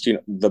 It's just,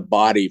 the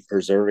body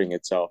preserving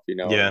itself,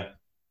 Yeah.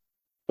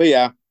 But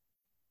yeah,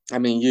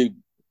 you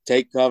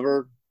take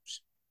cover,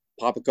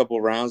 pop a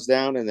couple rounds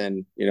down, and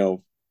then,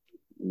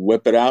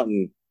 whip it out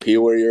and pee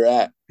where you're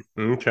at.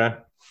 Okay.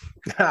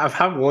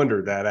 I've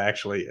wondered that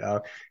actually,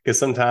 because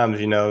sometimes,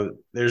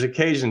 there's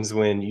occasions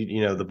when,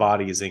 the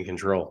body is in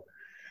control.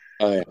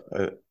 Oh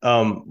yeah.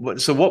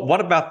 So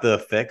what about the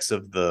effects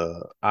of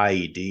the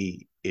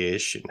IED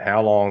ish and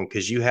how long?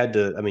 Because you had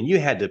to, I mean, you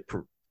had to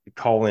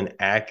call in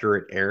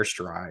accurate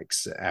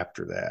airstrikes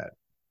after that.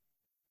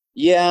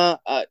 Yeah,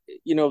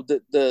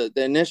 the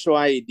initial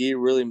IED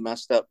really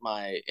messed up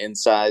my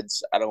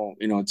insides. I don't,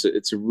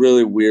 it's a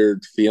really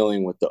weird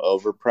feeling with the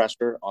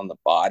overpressure on the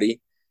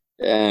body,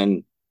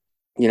 and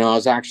I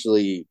was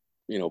actually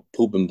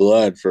pooping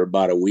blood for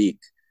about a week,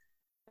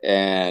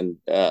 and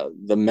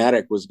the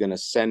medic was going to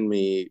send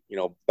me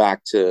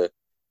back to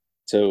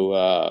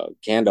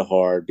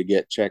Kandahar to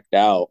get checked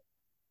out,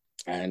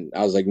 and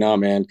I was like, no,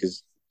 man,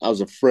 because I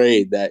was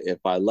afraid that if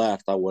I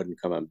left, I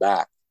wasn't coming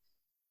back.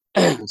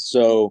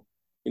 So,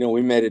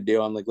 we made a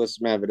deal. I'm like,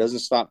 listen, man, if it doesn't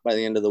stop by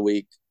the end of the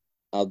week,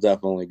 I'll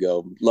definitely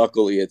go.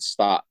 Luckily, it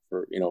stopped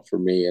for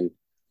me. And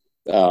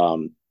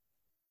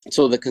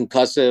so the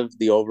concussive,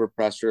 the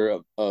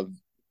overpressure of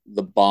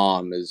the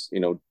bomb is,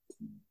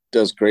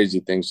 does crazy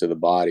things to the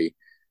body.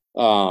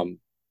 Um,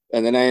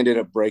 and then I ended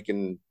up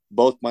breaking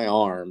both my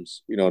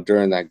arms,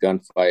 during that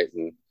gunfight.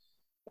 And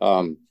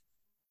um,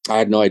 I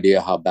had no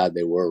idea how bad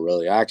they were,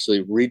 really. I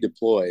actually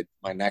redeployed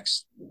my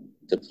next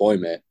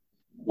deployment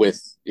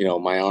with,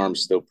 my arm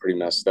still pretty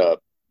messed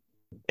up.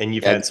 And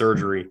you've And had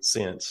surgery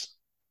since.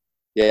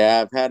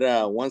 yeah, I've had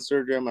one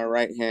surgery on my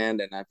right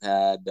hand, and I've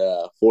had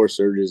four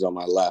surgeries on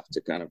my left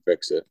to kind of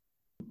fix it.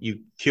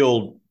 You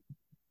killed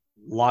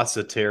lots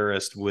of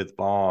terrorists with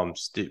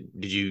bombs. Did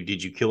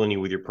you kill any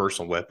with your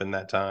personal weapon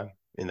that time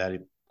in that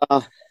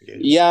Uh,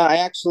 engagement? yeah, I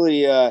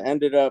actually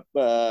ended up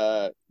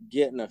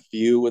getting a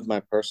few with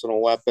my personal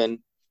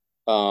weapon.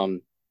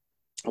 Um,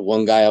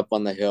 one guy up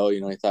on the hill, he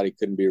thought he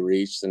couldn't be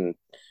reached, and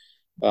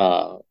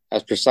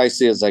as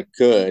precisely as I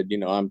could,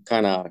 I'm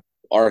kind of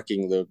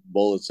arcing the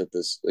bullets at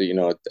this,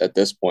 at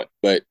this point,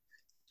 but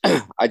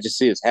I just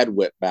see his head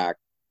whip back,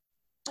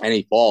 and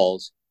he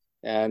falls.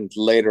 And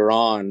later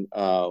on,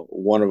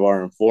 one of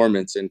our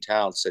informants in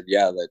town said,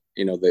 "Yeah,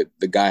 that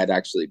the guy had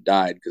actually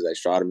died because I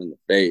shot him in the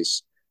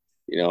face."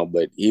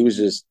 But he was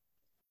just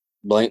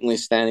blatantly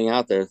standing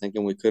out there,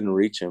 thinking we couldn't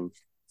reach him.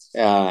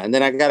 And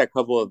then I got a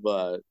couple of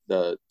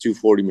the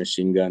 240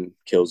 machine gun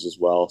kills as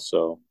well.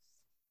 So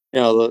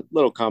the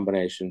little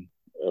combination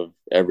of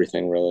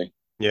everything, really.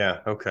 Yeah.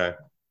 Okay.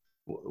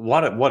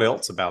 What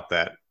else about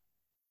that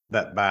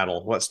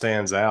battle? What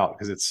stands out?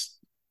 Because it's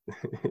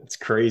it's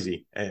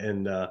crazy,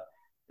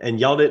 and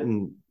y'all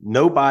didn't.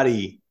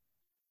 Nobody.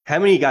 How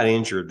many got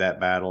injured that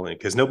battle?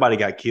 Because nobody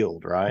got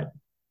killed, right?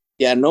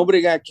 Yeah,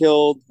 nobody got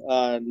killed.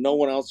 No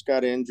one else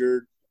got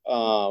injured.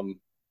 Um,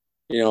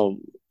 you know,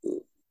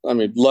 I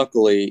mean,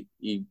 luckily,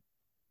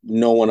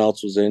 no one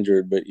else was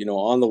injured. But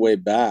on the way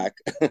back,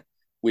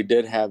 we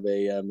did have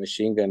a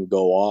machine gun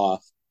go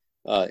off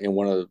in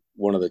one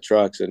of the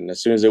trucks, and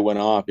as soon as it went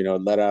off, it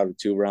let out a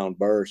 2-round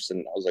burst,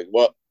 and I was like,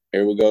 "Well,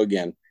 here we go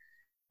again."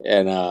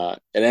 And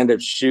it ended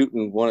up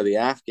shooting one of the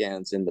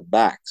Afghans in the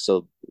back.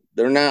 So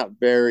they're not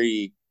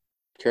very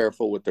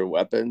careful with their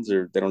weapons,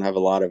 or they don't have a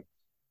lot of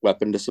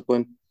weapon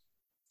discipline.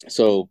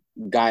 So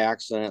guy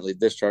accidentally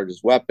discharged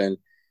his weapon,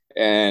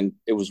 and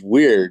it was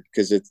weird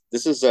because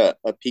this is a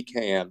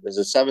PKM. There's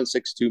a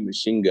 7.62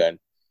 machine gun,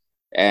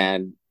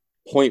 and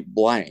point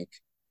blank,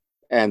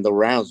 and the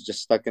rounds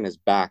just stuck in his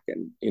back.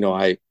 And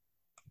I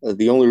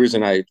the only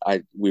reason I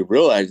we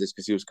realized this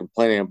because he was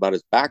complaining about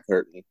his back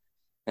hurting,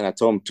 and I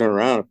told him to turn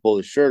around and pull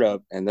his shirt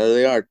up, and there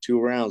they are, 2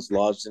 rounds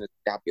lodged in his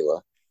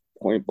scapula,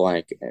 point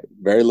blank,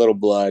 very little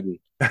blood. And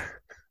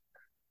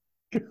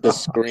the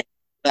scream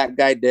that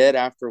guy did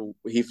after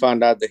he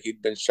found out that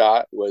he'd been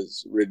shot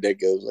was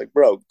ridiculous. Like,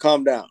 bro,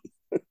 calm down.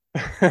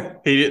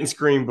 He didn't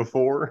scream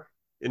before,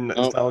 and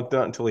Oh, not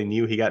until he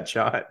knew he got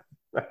shot.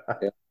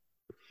 yeah,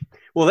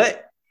 Well, they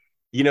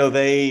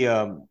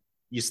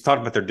used to talk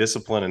about their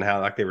discipline and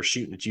how like they were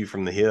shooting at you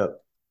from the hip.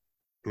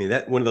 I mean,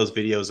 that one of those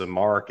videos of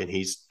Mark and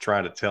he's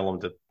trying to tell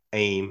them to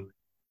aim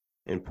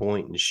and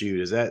point and shoot.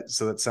 Is that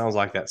so? That sounds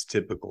like that's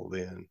typical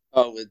then.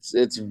 oh,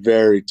 it's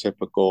very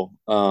typical.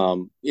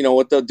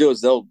 What they'll do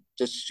is they'll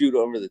just shoot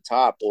over the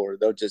top, or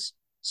they'll just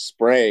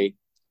spray,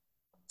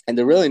 and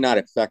they're really not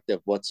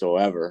effective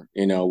whatsoever.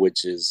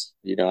 Which is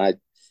I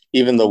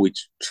even though we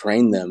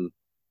train them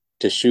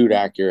to shoot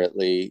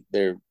accurately,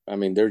 they're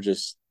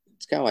just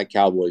it's kind of like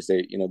cowboys.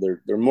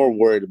 They're more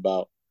worried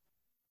about,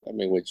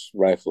 which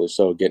rightfully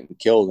so, getting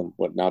killed and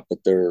whatnot, but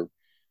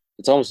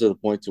it's almost to the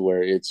point to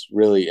where it's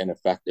really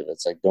ineffective.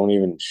 It's like, don't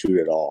even shoot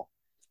at all.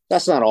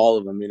 That's not all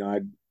of them.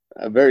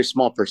 A very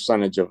small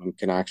percentage of them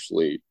can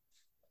actually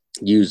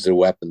use their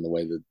weapon the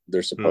way that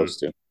they're Hmm. supposed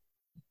to.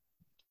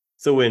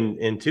 So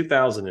in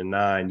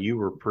 2009, you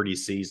were pretty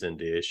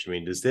seasoned ish. I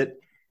mean, does that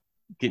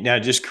now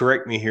just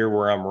correct me here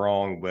where I'm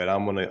wrong, but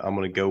I'm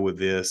gonna go with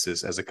this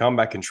as a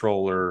combat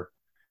controller,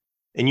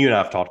 and you and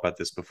I've talked about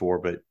this before,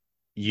 but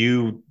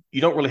you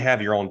don't really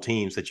have your own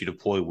teams that you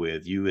deploy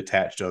with. You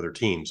attach to other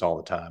teams all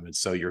the time, and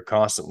so you're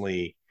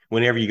constantly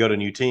whenever you go to a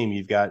new team,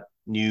 you've got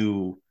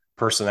new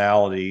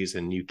personalities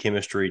and new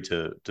chemistry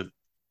to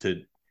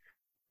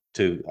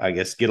I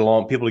guess get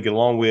along people to get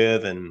along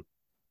with, and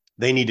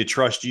they need to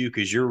trust you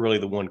because you're really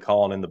the one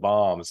calling in the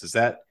bombs. Is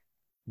that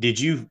did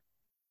you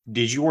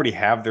did you already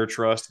have their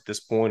trust at this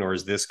point, or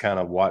is this kind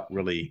of what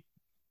really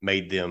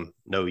made them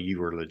know you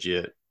were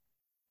legit?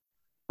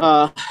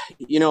 Uh,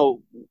 you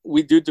know,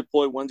 we do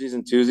deploy onesies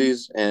and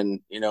twosies, and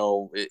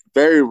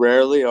very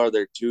rarely are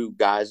there two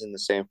guys in the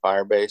same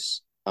fire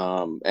base.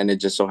 And it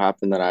just so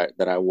happened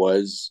that I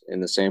was in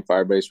the same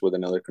fire base with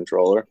another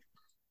controller.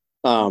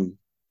 Um,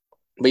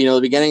 but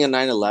the beginning of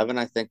 9/11,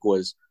 I think,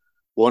 was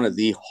one of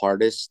the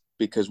hardest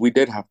because we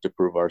did have to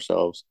prove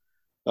ourselves.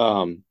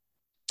 Um,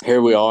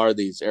 Here we are,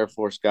 these Air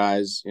Force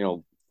guys,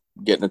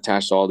 getting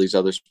attached to all these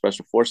other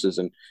special forces,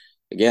 and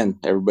again,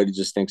 everybody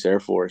just thinks Air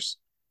Force.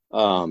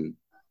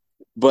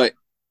 But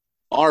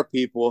our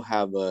people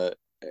have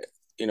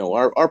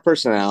our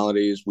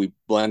personalities. We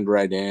blend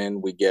right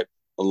in. We get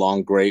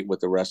along great with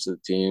the rest of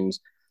the teams.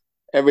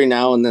 Every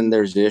now and then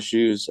there's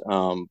issues,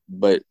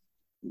 but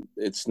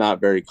it's not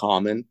very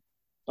common.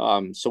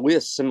 So we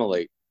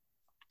assimilate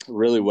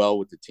really well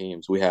with the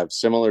teams. We have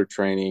similar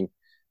training.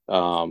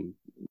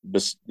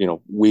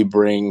 We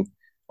bring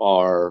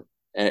our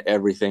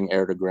everything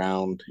air to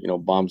ground.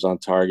 Bombs on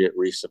target,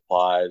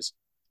 resupplies,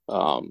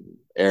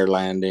 air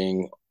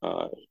landing,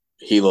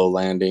 helo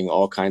landing,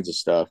 all kinds of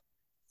stuff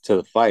to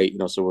the fight.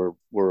 So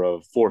we're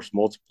a force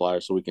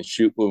multiplier, so we can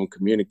shoot, move, and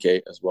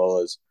communicate as well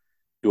as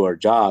do our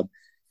job.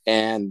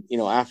 And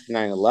after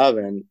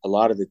 9/11, a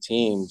lot of the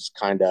teams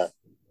kind of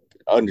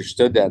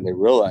understood that and they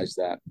realized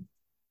that,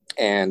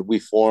 and we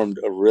formed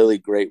a really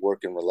great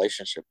working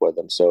relationship with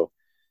them. So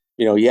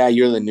yeah,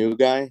 you're the new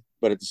guy,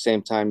 but at the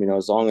same time,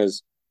 as long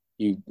as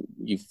you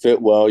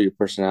fit well, your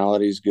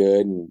personality is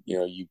good, and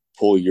you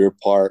pull your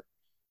part,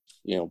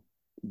 you know,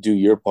 do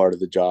your part of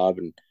the job,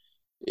 and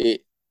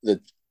it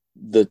the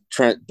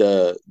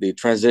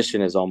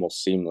transition is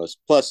almost seamless.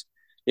 Plus,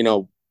 you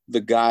know,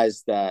 the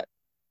guys that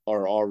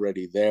are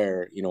already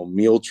there,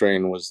 Meal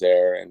Train was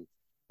there, and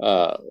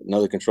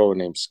another controller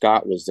named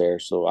Scott was there.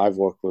 So I've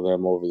worked with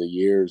them over the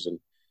years, and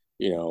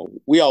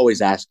we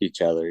always ask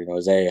each other,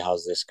 hey,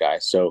 how's this guy?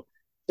 So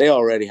they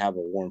already have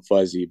a warm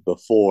fuzzy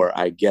before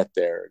I get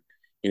there.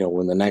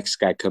 When the next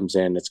guy comes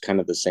in, it's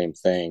kind of the same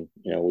thing.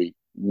 We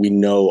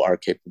know our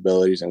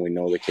capabilities and we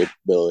know the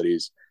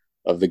capabilities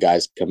of the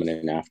guys coming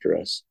in after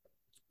us.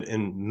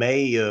 In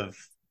May of,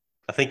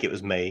 I think it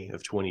was May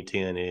of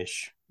 2010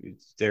 ish,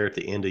 there at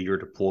the end of your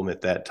deployment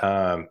at that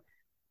time,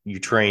 you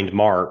trained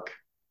Mark.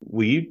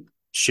 Will you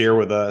share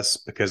with us?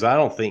 Because I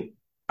don't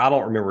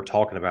remember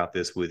talking about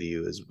this with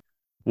you. Is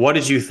what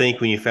did you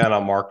think when you found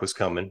out Mark was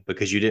coming?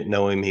 Because you didn't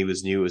know him, he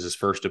was new, it was his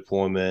first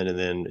deployment,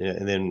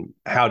 and then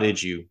how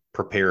did you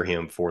prepare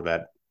him for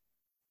that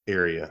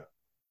area?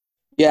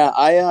 Yeah,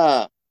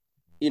 I've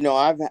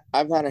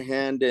had a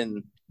hand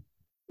in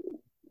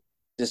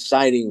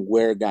deciding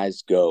where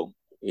guys go,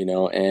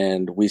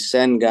 and we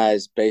send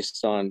guys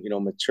based on,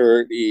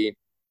 maturity,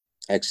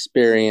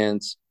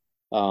 experience,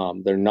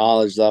 their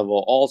knowledge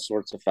level, all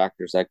sorts of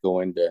factors that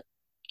go into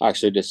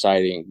actually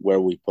deciding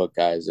where we put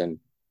guys. And,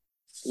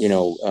 you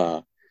know,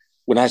 uh,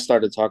 when I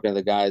started talking to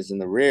the guys in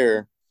the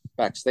rear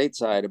back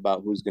stateside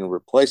about who's going to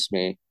replace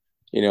me,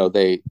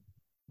 they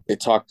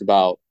talked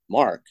about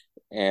Mark.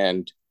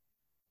 And,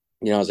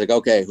 I was like,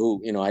 okay,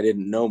 who, I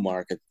didn't know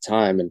Mark at the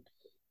time. And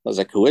I was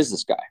like, who is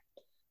this guy?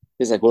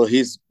 He's like, well,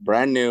 he's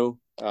brand new.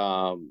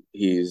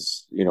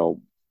 He's,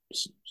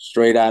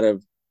 straight out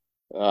of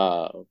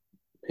uh,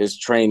 his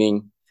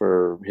training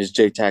for his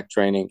JTAC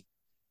training.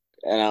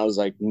 And I was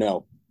like,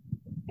 no,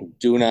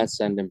 do not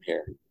send him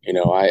here.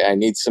 I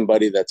need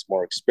somebody that's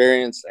more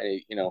experienced.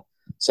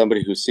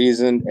 Somebody who's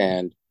seasoned.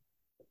 And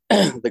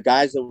the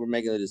guys that were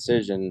making the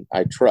decision,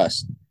 I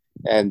trust.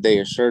 And they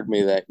assured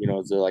me that,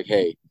 they're like,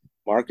 hey,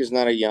 Mark is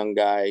not a young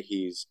guy.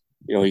 He's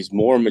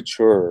more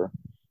mature.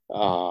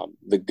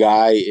 The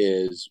guy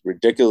is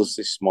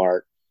ridiculously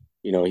smart.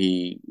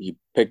 He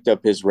picked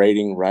up his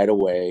rating right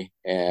away,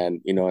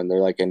 and and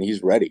they're like, and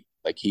he's ready.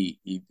 Like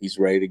he's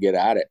ready to get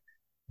at it.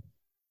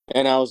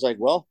 And I was like,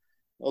 well,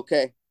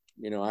 okay.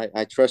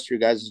 I trust your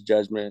guys'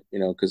 judgment.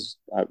 Because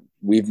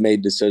we've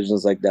made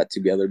decisions like that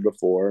together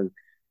before. And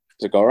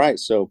it's like, all right.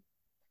 So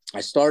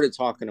I started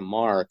talking to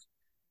Mark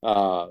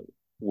uh,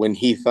 when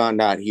he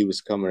found out he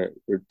was coming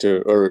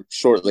or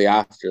shortly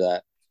after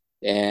that.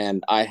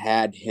 And I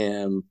had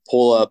him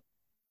pull up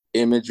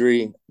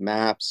imagery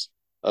maps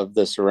of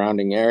the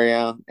surrounding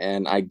area,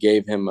 and I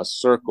gave him a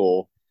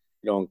circle,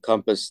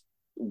 encompass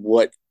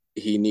what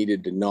he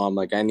needed to know. I'm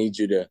like, I need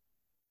you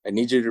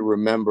to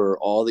remember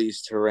all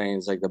these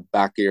terrains like the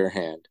back of your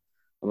hand.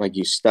 I'm like,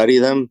 you study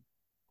them.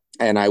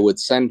 And I would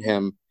send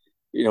him,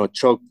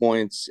 choke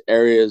points,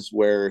 areas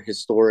where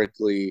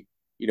historically,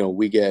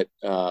 we get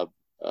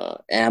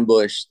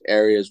ambushed,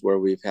 areas where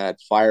we've had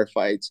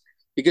firefights,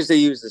 because they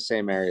use the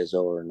same areas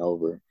over and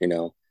over.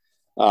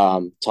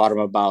 Taught him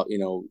about,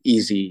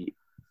 easy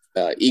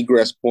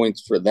egress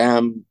points for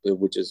them,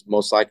 which is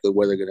most likely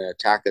where they're going to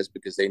attack us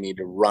because they need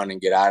to run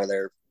and get out of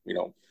there,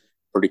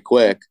 pretty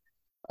quick.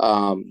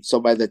 So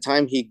by the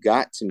time he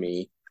got to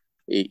me,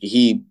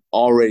 he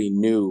already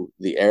knew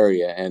the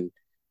area, and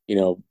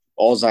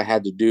all I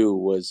had to do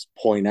was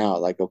point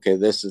out, like, okay,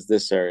 this is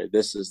this area,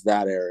 this is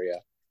that area,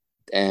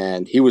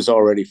 and he was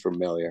already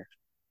familiar.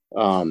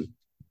 Um,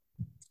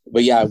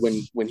 but yeah,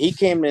 when he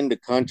came into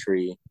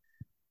country,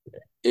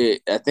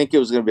 I think it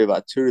was going to be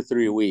about 2 to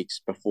 3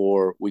 weeks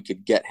before we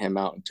could get him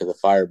out into the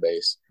fire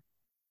base.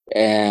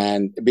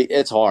 And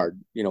it's hard.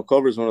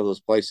 Cobra is one of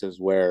those places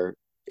where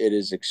it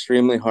is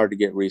extremely hard to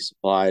get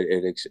resupplied.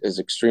 It is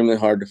extremely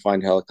hard to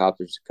find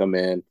helicopters to come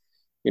in.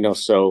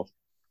 So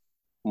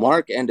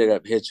Mark ended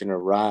up hitching a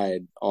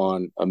ride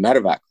on a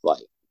medevac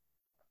flight.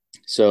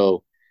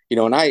 So,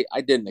 and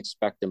I didn't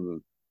expect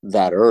him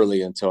that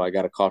early until I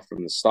got a call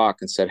from the stock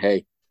and said,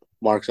 "Hey,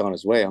 Mark's on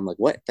his way." I'm like,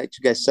 "What? I thought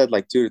you guys said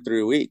like 2 to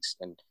 3 weeks."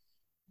 And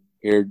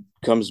here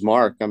comes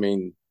Mark. I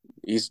mean,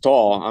 he's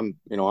tall. I'm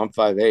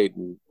 5'8",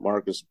 and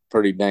Mark is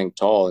pretty dang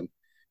tall. And,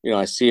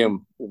 I see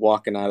him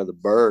walking out of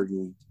the bird,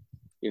 and,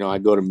 I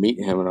go to meet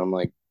him, and I'm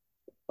like,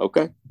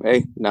 okay,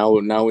 hey, now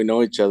we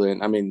know each other.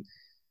 And I mean,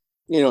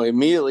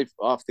 immediately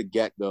off the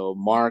get-go,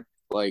 Mark,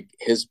 like,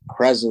 his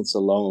presence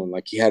alone,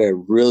 like, he had a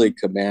really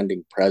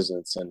commanding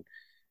presence, and,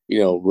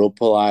 real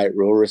polite,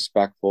 real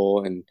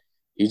respectful, and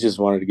he just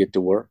wanted to get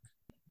to work.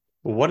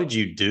 Well, what did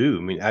you do?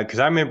 I mean, because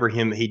I remember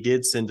him, he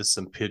did send us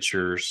some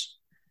pictures.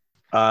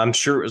 I'm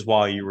sure it was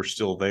while you were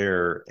still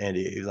there, and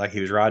like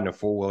he was riding a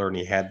four-wheeler, and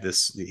he had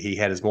his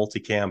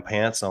multicam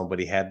pants on, but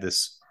he had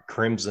this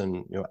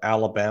crimson,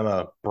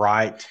 Alabama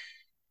bright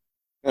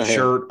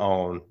shirt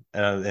on,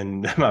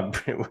 and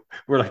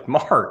we're like,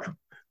 Mark,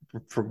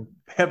 for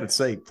heaven's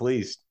sake,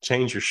 please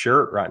change your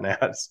shirt right now.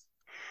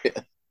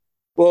 Yeah.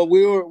 Well,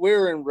 we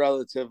were in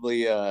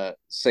relatively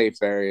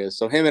safe areas,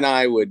 so him and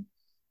I would,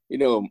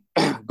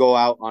 go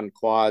out on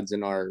quads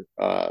in our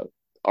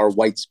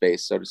white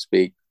space, so to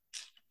speak,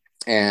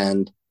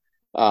 and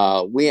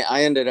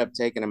I ended up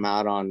taking him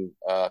out on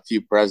a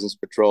few presence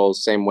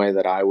patrols, same way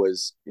that I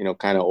was,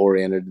 kind of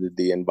oriented to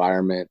the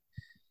environment,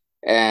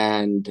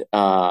 and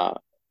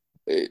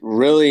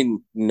really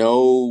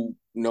no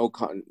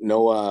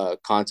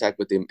contact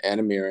with the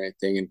enemy or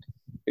anything. And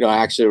I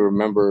actually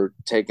remember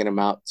taking him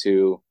out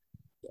to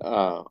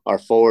our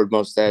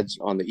forwardmost edge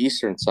on the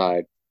eastern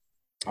side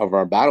of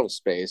our battle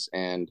space,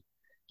 and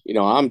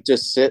I'm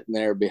just sitting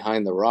there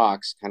behind the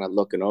rocks, kind of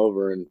looking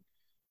over, and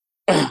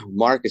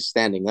Mark is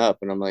standing up,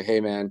 and I'm like,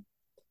 "Hey, man,"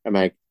 I'm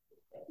like,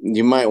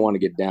 "You might want to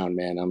get down,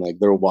 man." I'm like,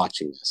 "They're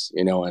watching us,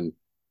 and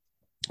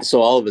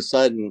so all of a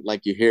sudden,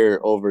 like, you hear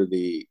over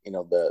the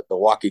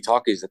walkie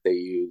talkies that they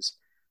use,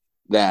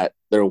 that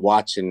they're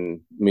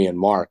watching me and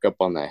Mark up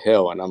on that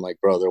hill, and I'm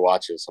like, "Bro, they're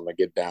watching us." I'm like,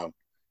 "Get down."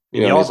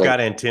 And And y'all he's have like, got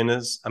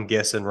antennas, I'm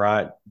guessing,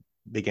 right?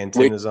 Big "We,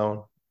 antennas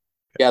on.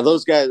 yeah,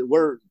 those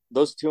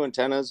two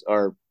antennas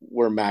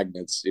were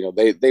magnets.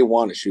 They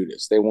want to shoot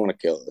us, they want to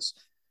kill us."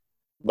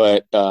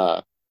 But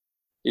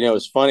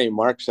it's funny.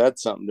 Mark said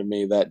something to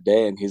me that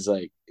day, and he's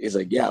like,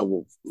 "Yeah,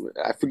 well,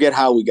 I forget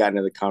how we got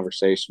into the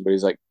conversation, but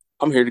he's like,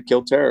 I'm here to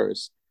kill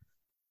terrorists."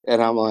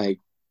 And I'm like,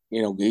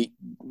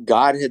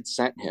 God had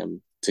sent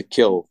him to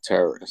kill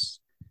terrorists.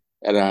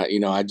 And,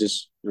 I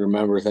just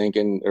remember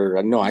thinking,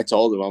 or no, I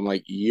told him, I'm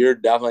like, "You're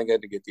definitely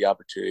going to get the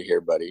opportunity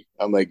here, buddy."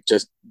 I'm like,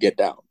 "Just get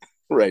down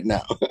right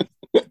now."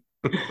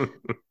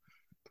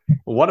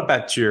 What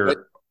about But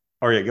your?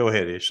 Oh yeah, go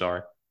ahead, Ish.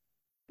 Sorry.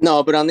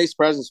 no, but on these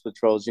presence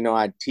patrols,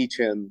 I'd teach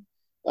him,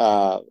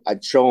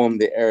 I'd show him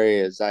the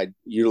areas, I'd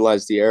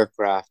utilize the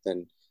aircraft,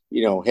 and,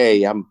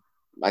 hey,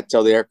 I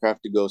tell the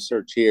aircraft to go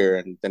search here,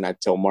 and then I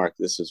tell Mark,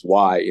 this is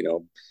why,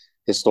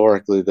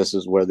 historically, this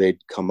is where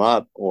they'd come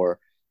up, or,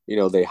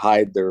 they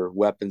hide their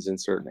weapons in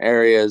certain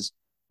areas,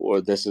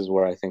 or this is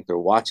where I think they're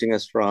watching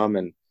us from.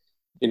 And,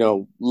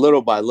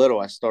 little by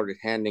little, I started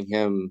handing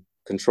him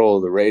control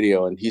of the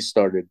radio, and he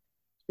started,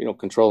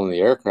 controlling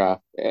the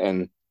aircraft.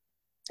 And,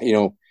 you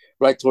know,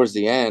 right towards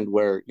the end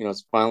where,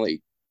 it's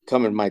finally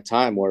coming my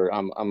time where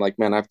I'm like,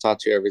 "Man, I've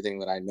taught you everything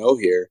that I know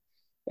here."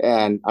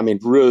 And I mean,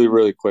 really,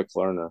 really quick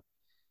learner.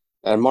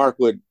 And Mark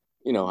would,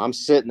 I'm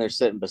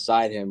sitting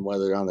beside him,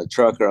 whether on the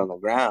truck or on the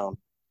ground.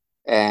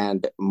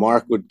 And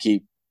Mark would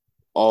keep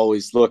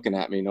always looking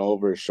at me,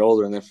 over his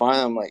shoulder. And then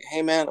finally I'm like,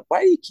 "Hey, man,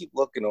 why do you keep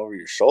looking over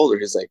your shoulder?"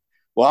 He's like,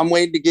 "Well, I'm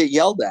waiting to get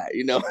yelled at,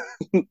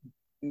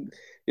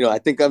 I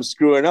think I'm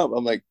screwing up."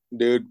 I'm like,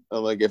 "Dude,"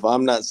 I'm like, "if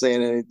I'm not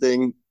saying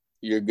anything,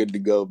 you're good to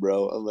go,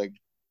 bro." I'm like,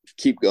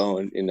 "Keep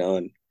going,"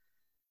 and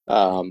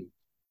um,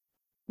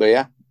 but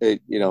yeah,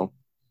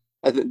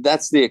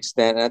 that's the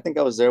extent. And I think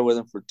I was there with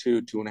him for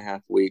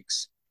 2.5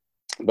 weeks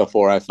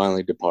before I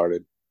finally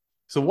departed.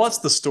 So what's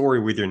the story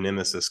with your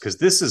nemesis? Because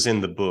this is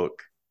in the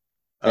book,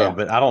 Yeah.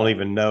 but I don't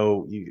even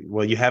know.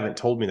 You haven't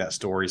told me that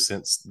story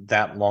since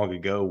that long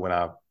ago when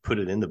I put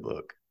it in the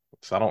book,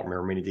 so I don't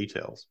remember many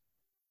details.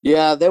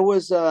 Yeah, there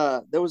was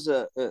a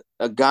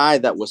guy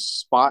that was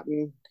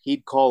spotting.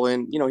 He'd call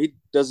in, he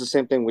does the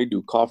same thing we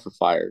do, call for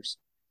fires.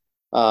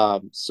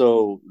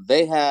 So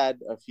they had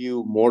a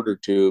few mortar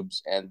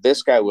tubes, and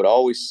this guy would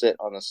always sit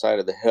on the side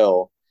of the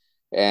hill.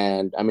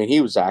 And I mean,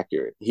 he was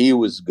accurate. He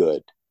was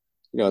good.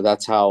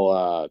 That's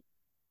how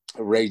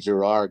Ray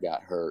Gerard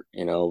got hurt.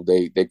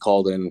 They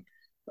called in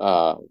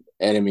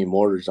enemy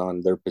mortars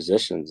on their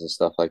positions and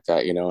stuff like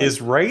that, and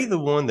Is Ray the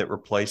one that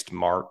replaced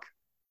Mark?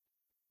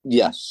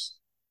 yes.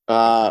 Okay.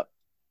 uh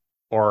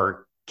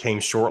Or came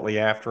shortly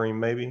after him,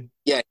 maybe?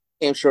 yeah, it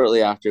came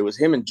shortly after. It was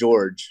him and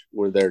George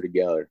were there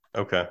together.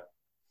 Okay.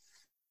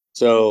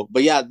 So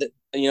but yeah,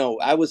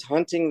 I was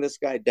hunting this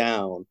guy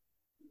down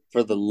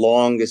for the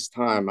longest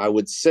time. I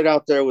would sit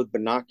out there with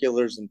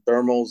binoculars and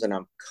thermals, and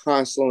I'm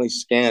constantly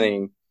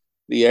scanning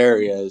the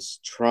areas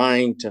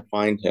trying to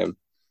find him.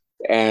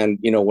 And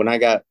when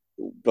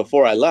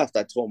before I left,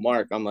 I told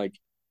Mark, I'm like,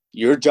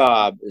 your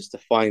job is to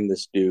find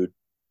this dude.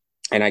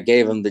 And I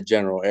gave him the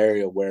general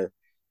area where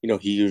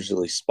he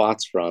usually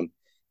spots from.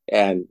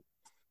 And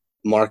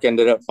Mark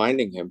ended up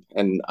finding him.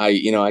 And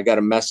I got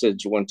a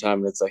message one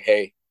time that's like,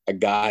 hey, I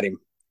got him.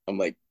 I'm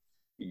like,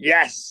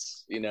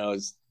 yes.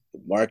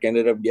 Mark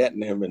ended up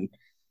getting him. And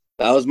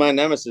that was my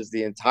nemesis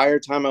the entire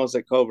time I was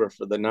at Cobra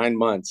for the 9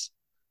 months.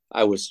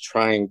 I was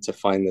trying to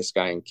find this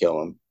guy and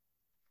kill him.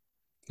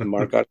 And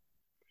Mark got.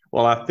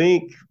 Well, I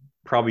think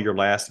probably your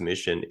last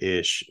mission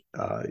ish,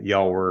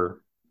 y'all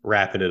were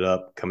wrapping it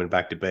up, coming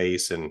back to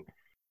base, and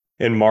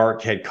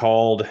Mark had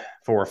called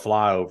for a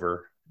flyover.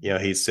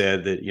 He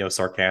said that,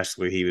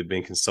 sarcastically, he had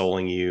been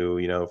consoling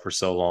you, for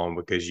so long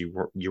because you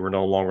were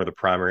no longer the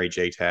primary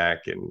JTAC,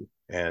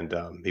 and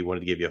he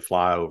wanted to give you a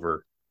flyover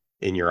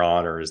in your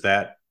honor. Is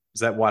that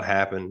what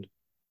happened?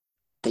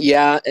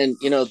 Yeah, and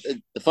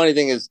the funny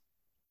thing is,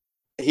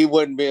 he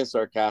wasn't being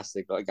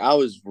sarcastic. Like, I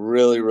was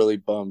really, really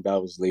bummed I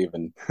was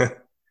leaving.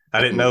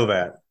 I didn't know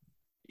that.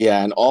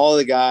 Yeah, and all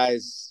the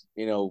guys,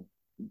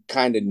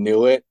 kind of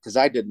knew it because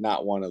I did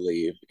not want to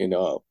leave.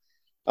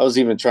 I was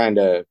even trying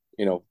to,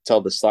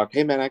 tell the stock,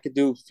 hey man, I could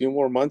do a few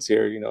more months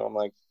here. I'm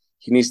like,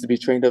 he needs to be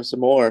trained up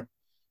some more.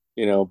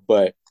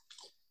 But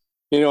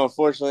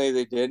unfortunately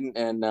they didn't.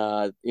 And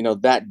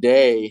that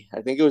day,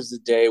 I think it was the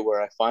day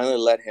where I finally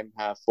let him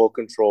have full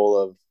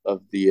control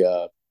of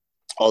the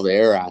all the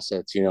air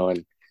assets.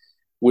 And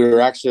we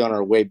were actually on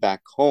our way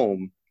back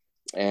home,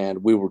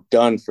 and we were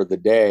done for the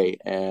day.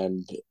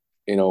 And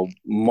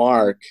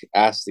Mark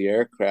asked the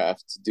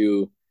aircraft to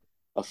do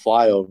a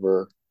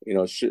flyover,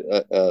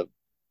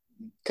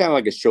 kind of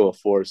like a show of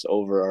force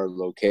over our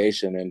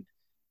location. And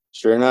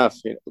sure enough,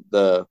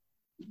 the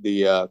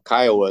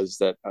Kiowas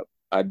that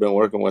I'd been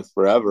working with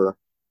forever,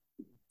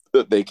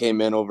 they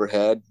came in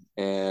overhead,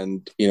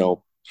 and it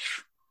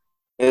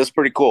was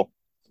pretty cool.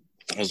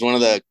 It was one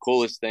of the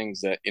coolest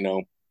things that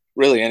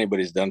really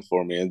anybody's done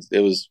for me. It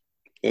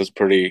was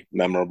pretty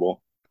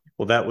memorable.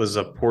 Well, that was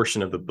a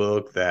portion of the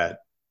book that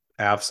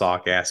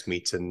AVSOC asked me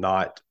to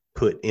not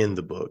put in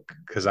the book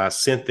because I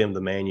sent them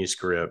the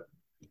manuscript.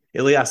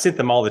 I sent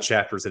them all the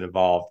chapters that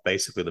involved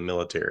basically the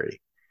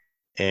military,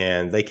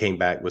 and they came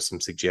back with some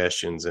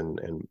suggestions,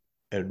 and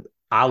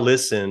I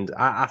listened.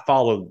 I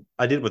followed.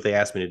 I did what they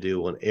asked me to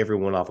do on every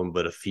one of them,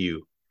 but a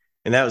few,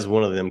 and that was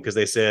one of them because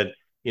they said,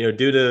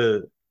 due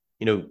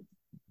to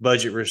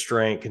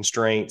budget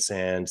constraints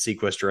and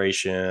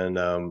sequestration,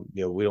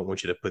 we don't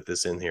want you to put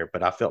this in here.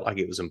 But I felt like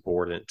it was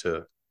important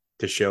to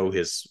show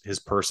his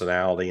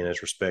personality and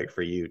his respect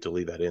for you to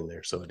leave that in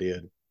there, so I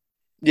did.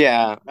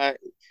 Yeah,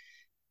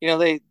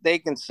 they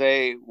can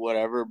say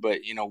whatever, but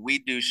we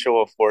do show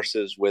of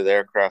forces with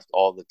aircraft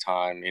all the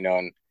time.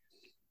 And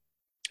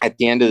at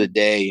the end of the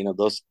day,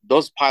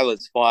 those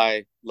pilots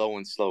fly low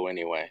and slow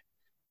anyway.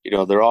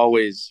 They're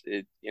always,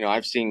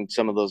 I've seen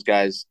some of those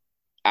guys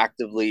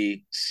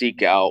actively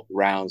seek out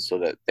rounds so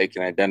that they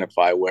can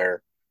identify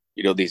where,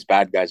 these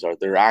bad guys are.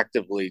 They're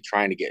actively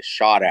trying to get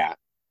shot at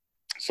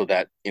so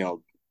that,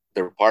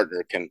 their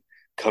partner can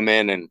come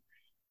in and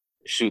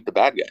shoot the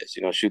bad guys,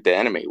 shoot the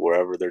enemy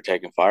wherever they're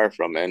taking fire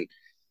from. And,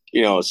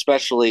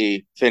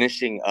 especially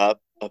finishing up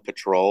a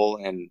patrol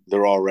and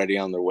they're already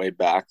on their way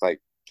back.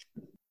 Like,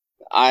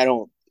 I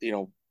don't,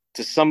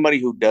 to somebody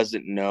who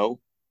doesn't know,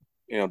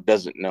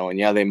 doesn't know. And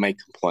yeah, they may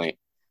complain,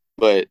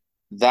 but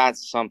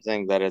that's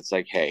something that it's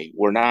like, hey,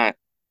 we're not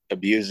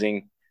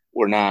abusing,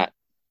 we're not,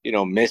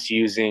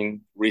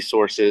 misusing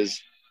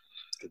resources.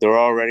 They're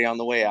already on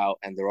the way out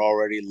and they're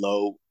already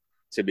low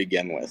to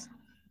begin with,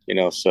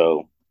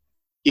 so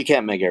you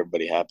can't make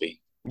everybody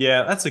happy.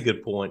 Yeah, that's a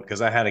good point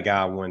because I had a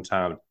guy one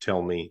time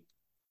tell me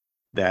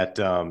that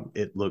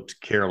it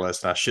looked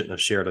careless and I shouldn't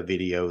have shared a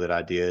video that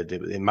I did.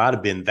 It might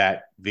have been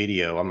that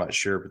video, I'm not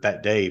sure, but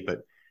that day,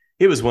 but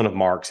it was one of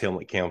Mark's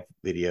helmet cam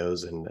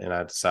videos, and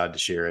I decided to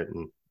share it.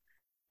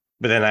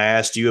 But then I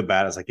asked you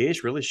about it. I was like,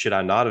 Ish, really, should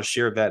I not have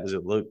shared that? Does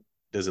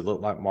it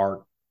look like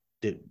Mark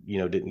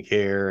didn't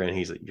care? And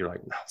you're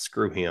like, no,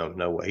 screw him.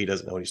 No way. He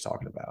doesn't know what he's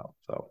talking about.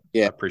 So I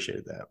Yeah.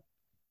 appreciated that.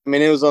 I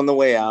mean, it was on the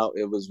way out.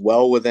 It was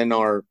well within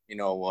our,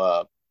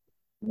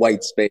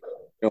 white space,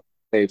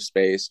 safe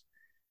space.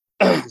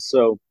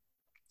 So,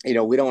 we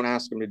don't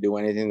ask them to do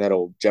anything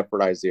that'll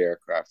jeopardize the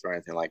aircraft or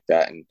anything like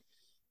that. And,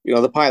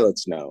 the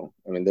pilots know.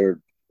 I mean,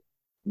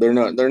 they're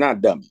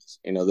not dummies.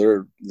 They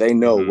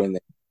know Mm-hmm. when they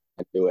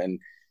do it. And,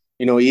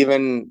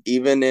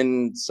 even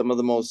in some of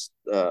the most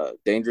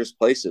dangerous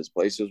places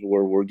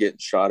where we're getting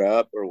shot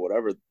up or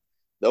whatever,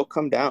 they'll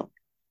come down,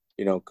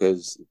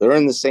 because they're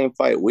in the same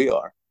fight we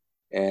are.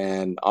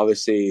 And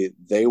obviously,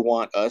 they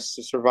want us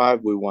to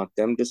survive. We want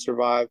them to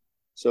survive.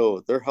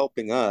 So they're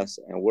helping us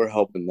and we're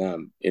helping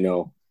them.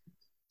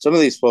 Some of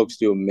these folks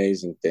do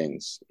amazing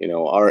things.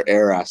 Our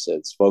air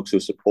assets, folks who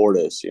support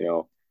us,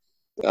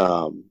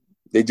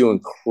 they do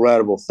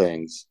incredible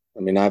things.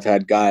 I mean, I've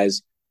had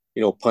guys,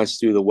 punch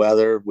through the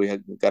weather. We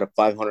had got a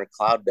 500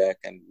 cloud deck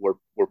and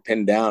we're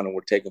pinned down and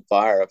we're taking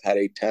fire. I've had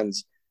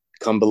A-10s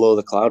come below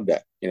the cloud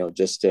deck,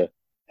 just to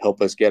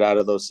help us get out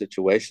of those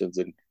situations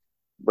and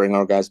bring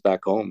our guys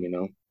back home.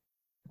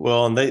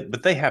 Well,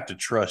 but they have to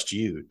trust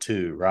you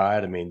too,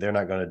 right? I mean, they're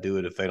not going to do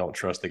it if they don't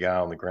trust the guy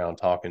on the ground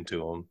talking to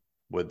them,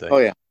 would they? Oh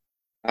yeah,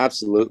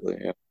 absolutely.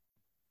 Yeah.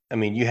 I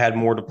mean, you had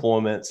more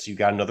deployments. You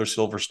got another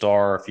Silver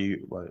Star.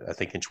 I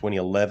think in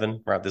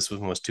 2011, right? This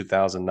one was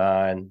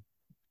 2009.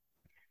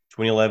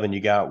 2011, you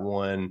got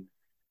one.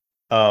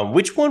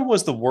 Which one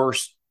was the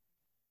worst?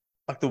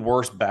 Like the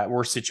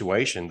worst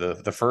situation,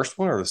 the first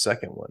one or the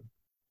second one?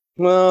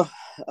 Well,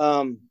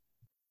 I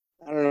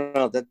don't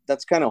know.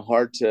 That's kind of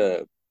hard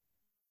to,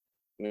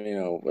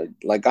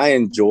 like I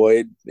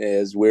enjoyed,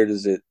 as weird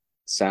as it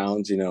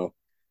sounds,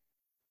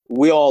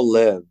 we all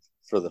live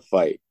for the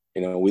fight.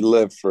 We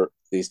live for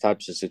these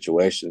types of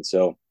situations.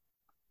 So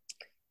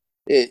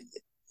it,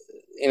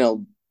 you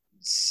know,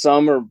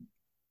 some are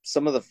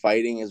some of the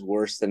fighting is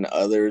worse than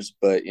others,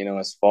 but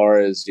as far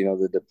as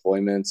the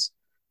deployments,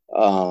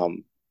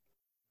 um,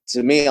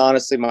 to me,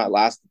 honestly, my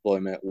last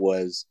deployment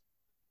was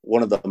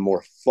one of the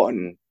more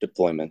fun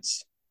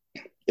deployments,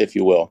 if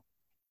you will,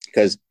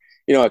 because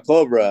at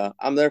Cobra,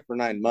 I'm there for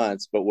 9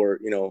 months, but we're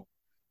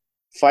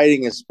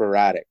fighting is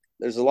sporadic.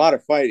 There's a lot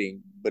of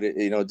fighting, but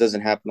it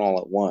doesn't happen all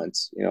at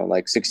once.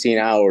 Like 16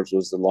 hours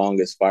was the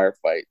longest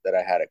firefight that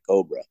I had at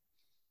Cobra.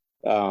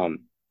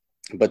 Um,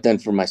 but then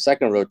for my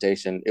second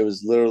rotation, it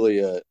was literally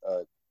a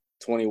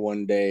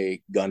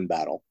 21-day gun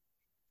battle.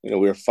 We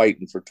were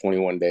fighting for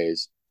 21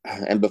 days,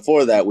 and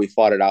before that, we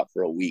fought it out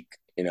for a week.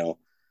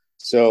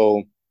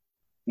 So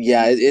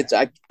yeah,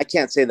 I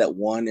can't say that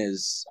one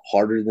is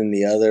harder than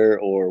the other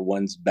or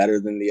one's better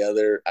than the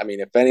other. I mean,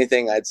 if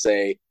anything, I'd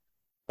say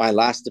my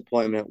last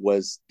deployment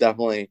was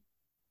definitely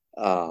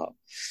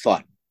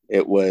fun.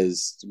 It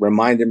was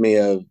reminded me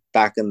of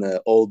back in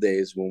the old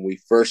days when we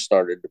first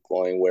started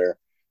deploying, where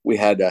we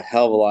had a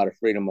hell of a lot of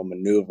freedom of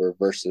maneuver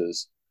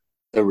versus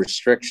the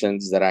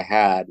restrictions that I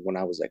had when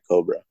I was at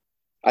Cobra.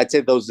 I'd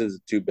say those are the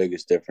two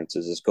biggest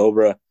differences. Is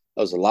Cobra,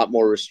 I was a lot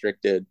more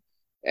restricted,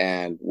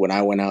 and when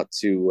I went out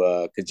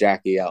to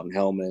Kajaki out in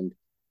Helmand,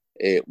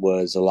 it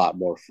was a lot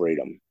more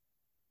freedom.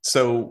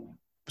 So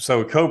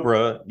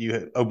Cobra,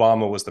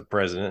 Obama was the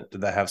president.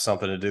 Did that have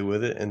something to do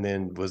with it? And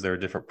then was there a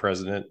different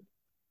president?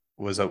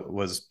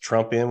 Was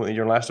Trump in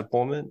your last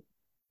deployment,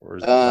 or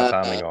is my Uh,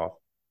 timing off?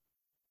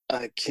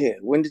 I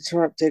can't. When did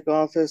Trump take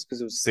office? Because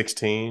it was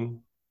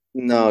 16.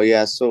 no,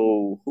 yeah.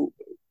 So who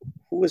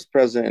was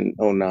president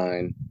in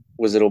 '09?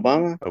 Was it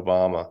Obama?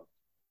 Obama.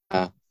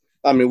 Uh,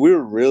 I mean, we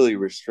were really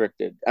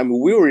restricted. I mean,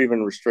 we were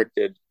even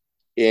restricted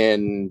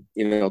in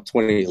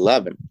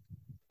 2011,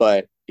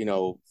 but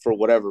for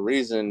whatever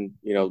reason,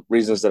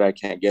 reasons that I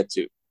can't get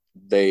to,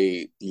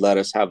 they let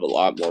us have a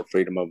lot more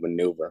freedom of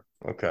maneuver.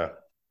 Okay.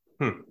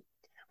 Hmm.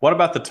 What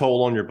about the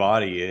toll on your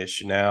body,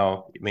 Ish?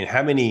 Now, I mean,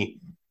 how many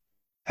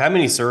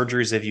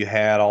surgeries have you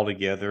had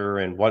altogether,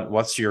 and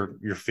what's your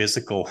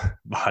physical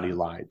body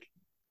like?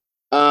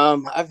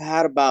 I've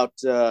had about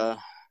 12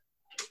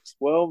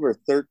 or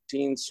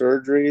 13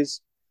 surgeries,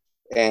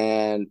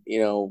 and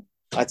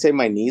I'd say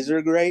my knees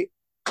are great,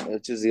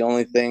 which is the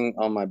only thing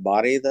on my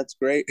body that's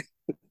great.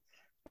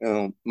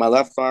 My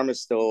left arm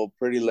is still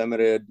pretty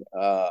limited.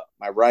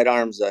 My right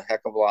arm's a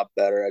heck of a lot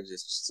better.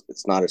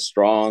 It's not as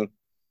strong.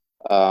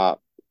 Uh,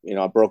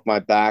 I broke my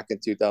back in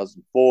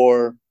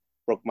 2004,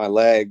 broke my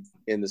leg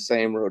in the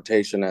same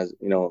rotation as,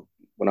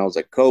 when I was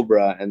at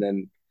Cobra, and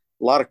then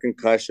a lot of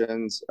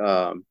concussions,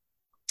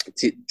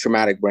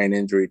 traumatic brain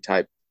injury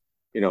type,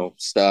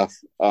 stuff.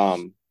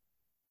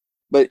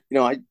 But,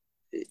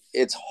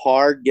 it's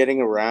hard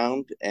getting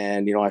around,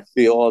 and, I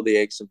feel all the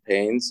aches and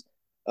pains.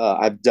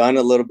 I've done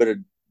a little bit of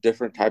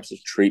different types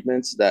of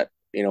treatments that,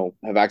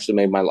 have actually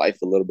made my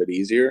life a little bit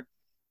easier,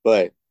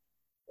 but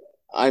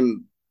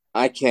I'm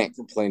I can't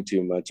complain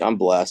too much. I'm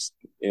blessed.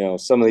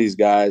 Some of these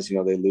guys, they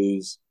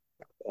lose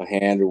a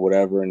hand or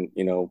whatever, and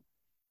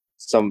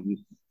some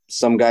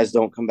some guys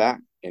don't come back.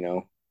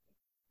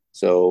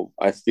 So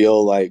I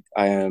feel like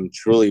I am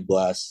truly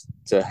blessed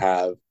to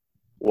have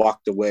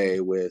walked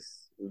away with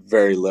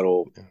very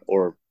little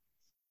or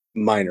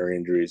minor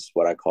injuries,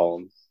 what I call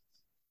them.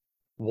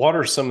 What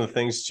are some of the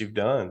things that you've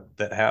done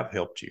that have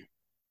helped you?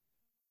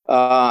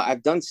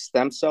 I've done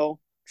stem cell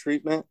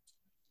treatment.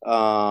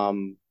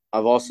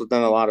 I've also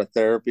done a lot of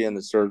therapy and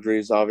the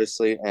surgeries,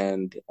 obviously,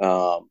 and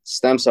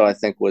stem cell I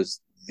think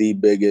was the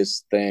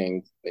biggest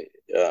thing.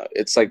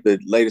 It's like the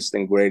latest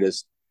and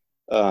greatest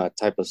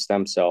type of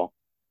stem cell,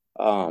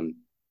 um,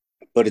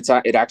 but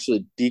it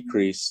actually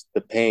decreased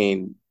the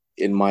pain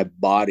in my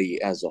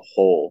body as a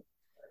whole.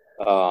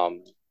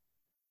 Um,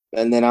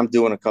 and then I'm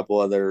doing a couple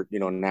other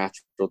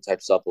natural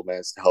type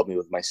supplements to help me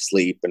with my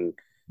sleep and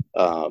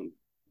Um,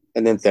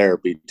 and then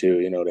therapy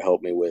too, to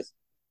help me with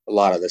a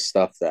lot of the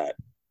stuff that,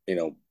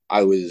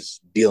 I was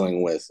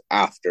dealing with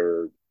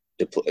after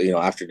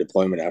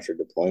deployment.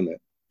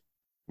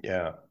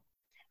 Yeah.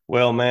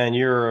 Well, man,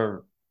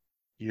 you're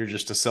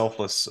just a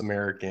selfless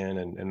American,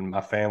 and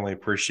my family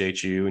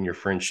appreciates you and your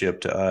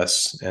friendship to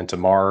us and to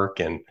Mark.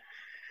 And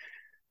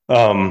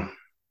um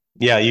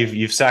yeah,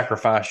 you've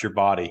sacrificed your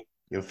body,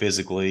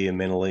 physically and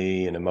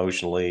mentally and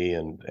emotionally,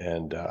 and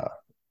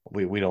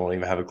we don't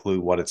even have a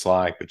clue what it's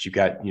like. But you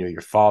got,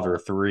 your father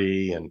of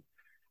three, and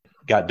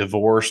got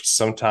divorced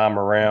sometime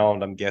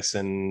around, I'm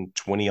guessing,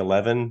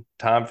 2011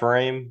 time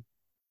frame.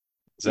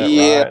 Is that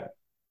Yeah, right?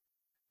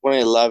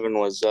 2011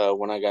 was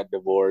when I got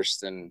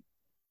divorced, and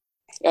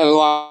a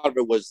lot of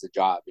it was the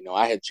job.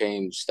 I had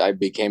changed. I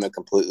became a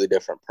completely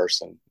different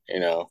person.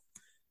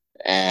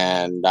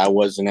 And I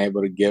wasn't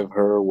able to give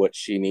her what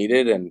she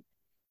needed, and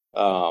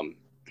um,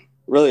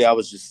 really, I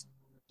was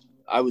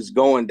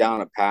going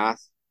down a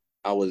path.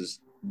 I was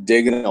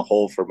digging a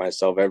hole for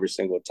myself every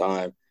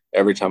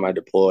time I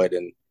deployed,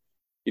 and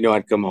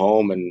I'd come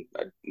home and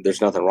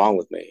there's nothing wrong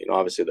with me.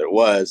 Obviously there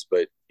was,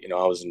 but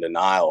I was in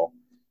denial,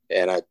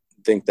 and I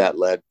think that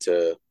led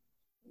to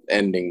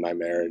ending my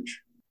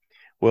marriage.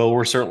 Well,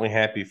 we're certainly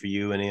happy for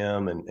you and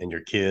him and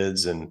your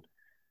kids. And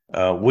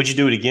would you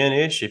do it again,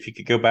 Ish, if you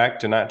could go back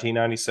to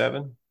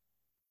 1997?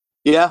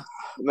 Yeah,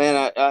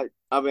 man.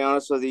 I'll be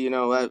honest with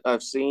you.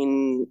 I've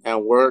seen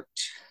and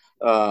worked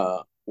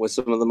with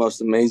some of the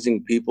most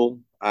amazing people.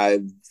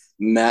 I've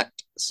met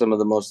some of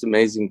the most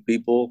amazing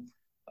people.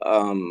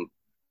 Um,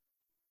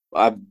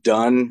 I've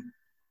done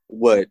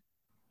what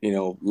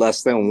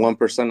less than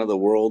 1% of the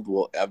world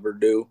will ever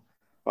do,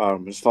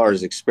 as far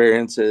as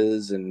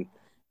experiences and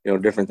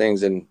different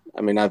things. And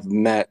I mean, I've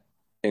met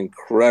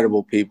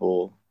incredible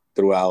people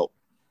throughout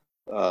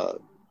uh,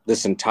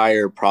 this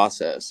entire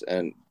process,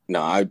 and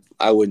no,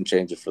 I wouldn't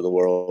change it for the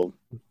world.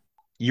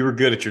 You were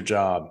good at your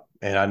job,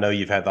 and I know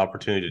you've had the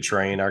opportunity to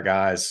train our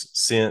guys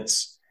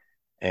since,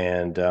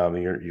 and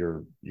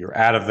you're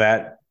out of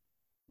that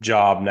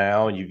job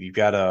now. You've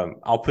got a.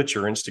 I'll put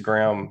your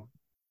Instagram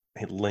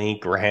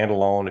link or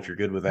handle on if you're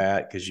good with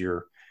that, because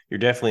you're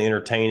definitely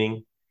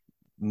entertaining.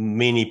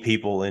 Many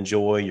people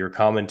enjoy your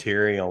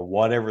commentary on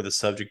whatever the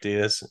subject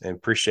is, and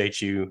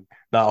appreciate you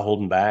not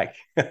holding back.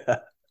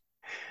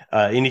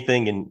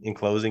 Anything in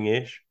closing,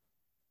 Ish?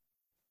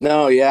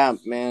 No, yeah,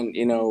 man.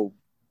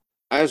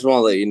 I just want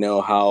to let you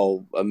know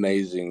how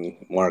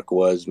amazing Mark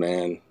was,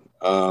 man.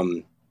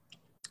 Um,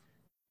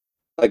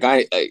 like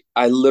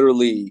I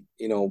literally,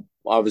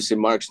 obviously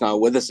Mark's not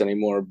with us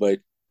anymore, but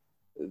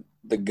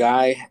the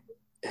guy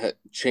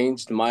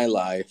changed my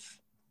life.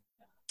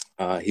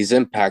 He's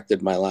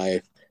impacted my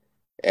life,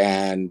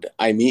 and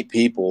I meet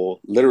people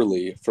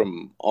literally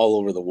from all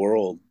over the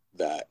world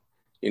that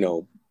you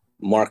know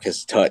Mark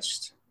has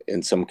touched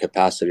in some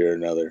capacity or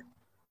another.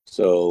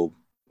 So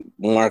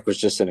Mark was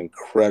just an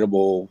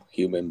incredible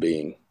human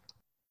being.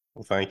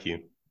 Well, thank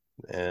you,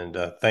 and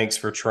thanks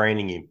for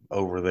training him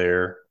over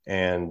there,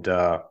 and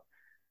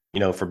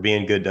for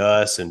being good to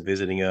us and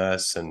visiting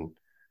us. And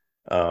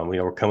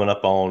we're coming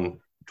up on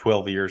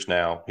 12 years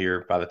now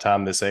here. By the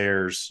time this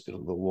airs,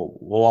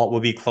 we'll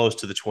be close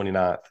to the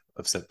 29th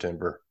of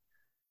September.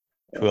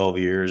 12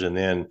 years. And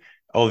then,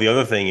 oh, the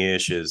other thing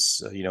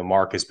is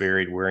Mark is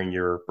buried wearing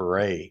your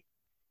beret.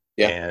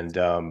 Yeah, And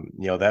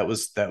that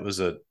was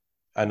a,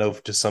 I know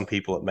to some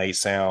people it may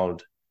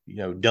sound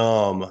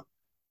dumb,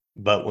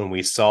 but when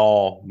we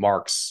saw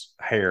Mark's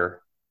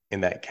hair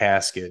in that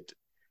casket,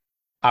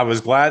 I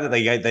was glad that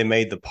they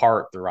made the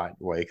part the right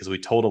way, because we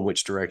told him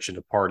which direction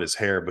to part his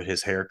hair, but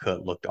his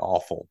haircut looked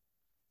awful.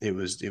 It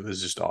was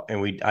just,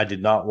 and I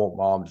did not want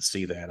Mom to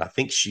see that. I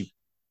think she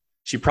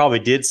probably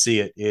did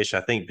see it, Ish,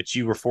 I think, but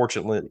you were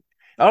fortunately,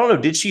 I don't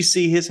know, did she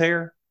see his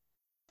hair?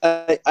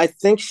 I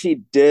think she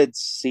did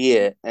see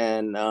it,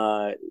 and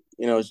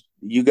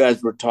you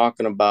guys were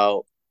talking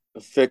about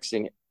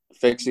fixing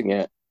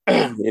it,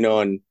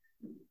 and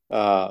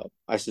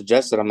I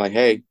suggested, I'm like,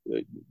 hey,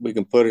 we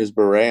can put his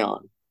beret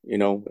on,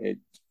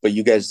 but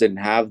you guys didn't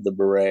have the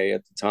beret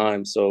at the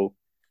time, so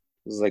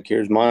it was like,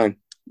 here's mine,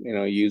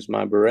 use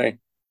my beret.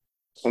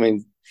 I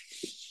mean,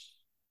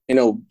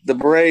 the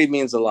beret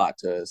means a lot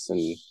to us,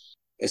 and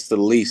it's the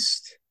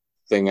least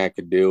thing I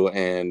could do.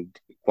 And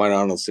quite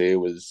honestly,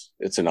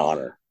 it's an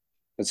honor.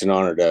 It's an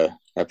honor to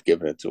have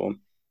given it to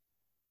him.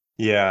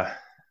 Yeah.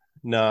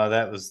 No,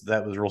 that was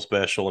real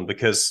special. And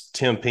because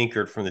Tim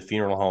Pinkert from the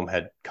funeral home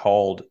had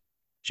called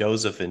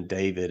Joseph and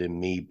David and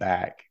me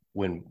back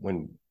when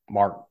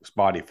Mark's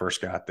body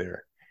first got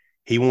there,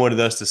 he wanted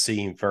us to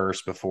see him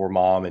first before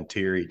Mom and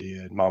Terry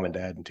did, Mom and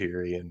Dad and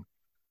Terry. And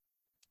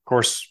of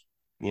course,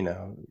 you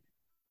know,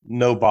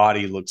 no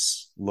body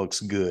looks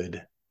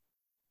good,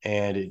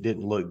 and it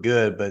didn't look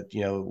good, but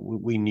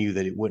we knew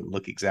that it wouldn't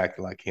look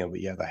exactly like him. But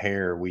yeah, the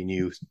hair, we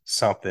knew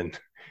something.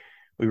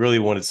 We really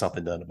wanted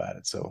something done about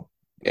it. So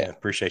yeah, Yeah.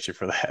 appreciate you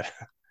for that.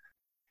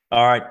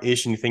 All right,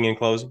 Ish, anything in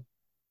closing?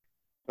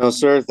 No,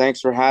 sir.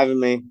 Thanks for having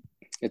me.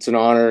 it's an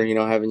honor,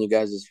 having you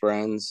guys as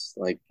friends.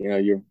 Like,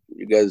 you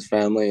guys'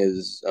 family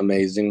is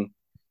amazing,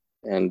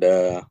 and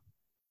I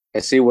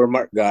see where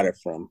Mark got it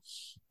from.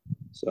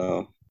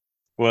 So,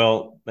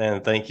 Well,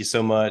 man, thank you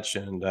so much,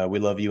 and we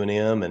love you and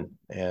him,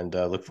 and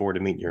look forward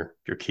to meeting your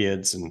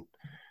kids, and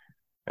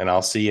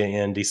I'll see you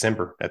in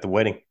December at the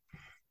wedding.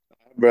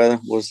 brother,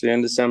 we'll see you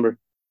in December.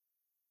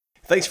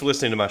 Thanks for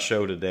listening to my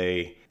show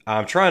today.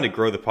 I'm trying to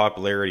grow the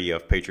popularity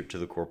of Patriot to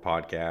the Core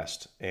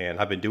podcast, and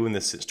I've been doing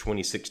this since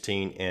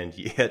 2016, and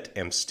yet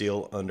am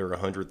still under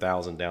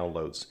 100,000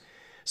 downloads.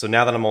 So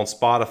now that I'm on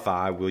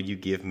Spotify, will you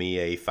give me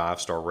a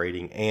 5-star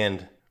rating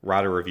and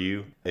write a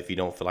review? If you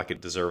don't feel like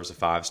it deserves a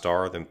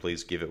 5-star, then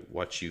please give it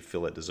what you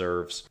feel it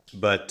deserves.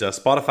 But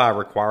Spotify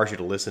requires you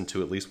to listen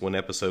to at least one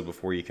episode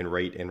before you can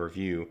rate and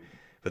review.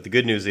 But the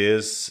good news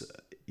is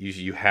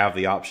you have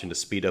the option to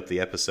speed up the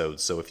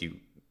episodes. So if you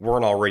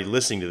weren't already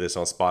listening to this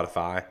on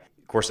Spotify,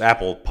 of course,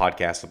 Apple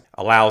Podcasts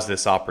allows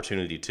this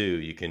opportunity too.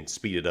 You can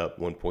speed it up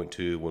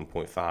 1.2,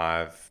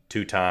 1.5,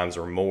 2 times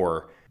or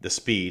more the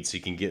speed so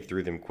you can get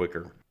through them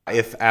quicker.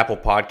 If Apple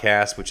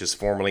Podcasts, which is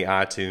formerly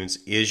iTunes,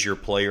 is your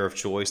player of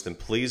choice, then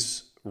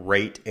please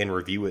rate and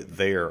review it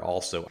there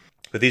also.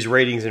 But these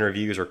ratings and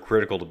reviews are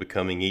critical to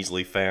becoming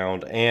easily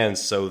found and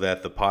so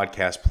that the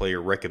podcast player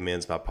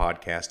recommends my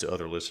podcast to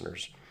other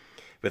listeners.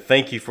 But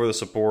thank you for the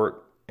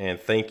support, and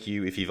thank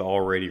you if you've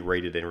already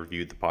rated and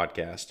reviewed the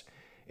podcast.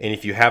 And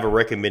if you have a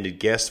recommended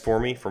guest for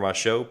me for my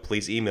show,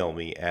 please email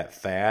me at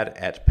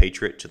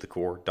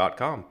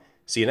thad@patriottothecore.com.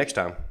 See you next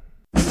time.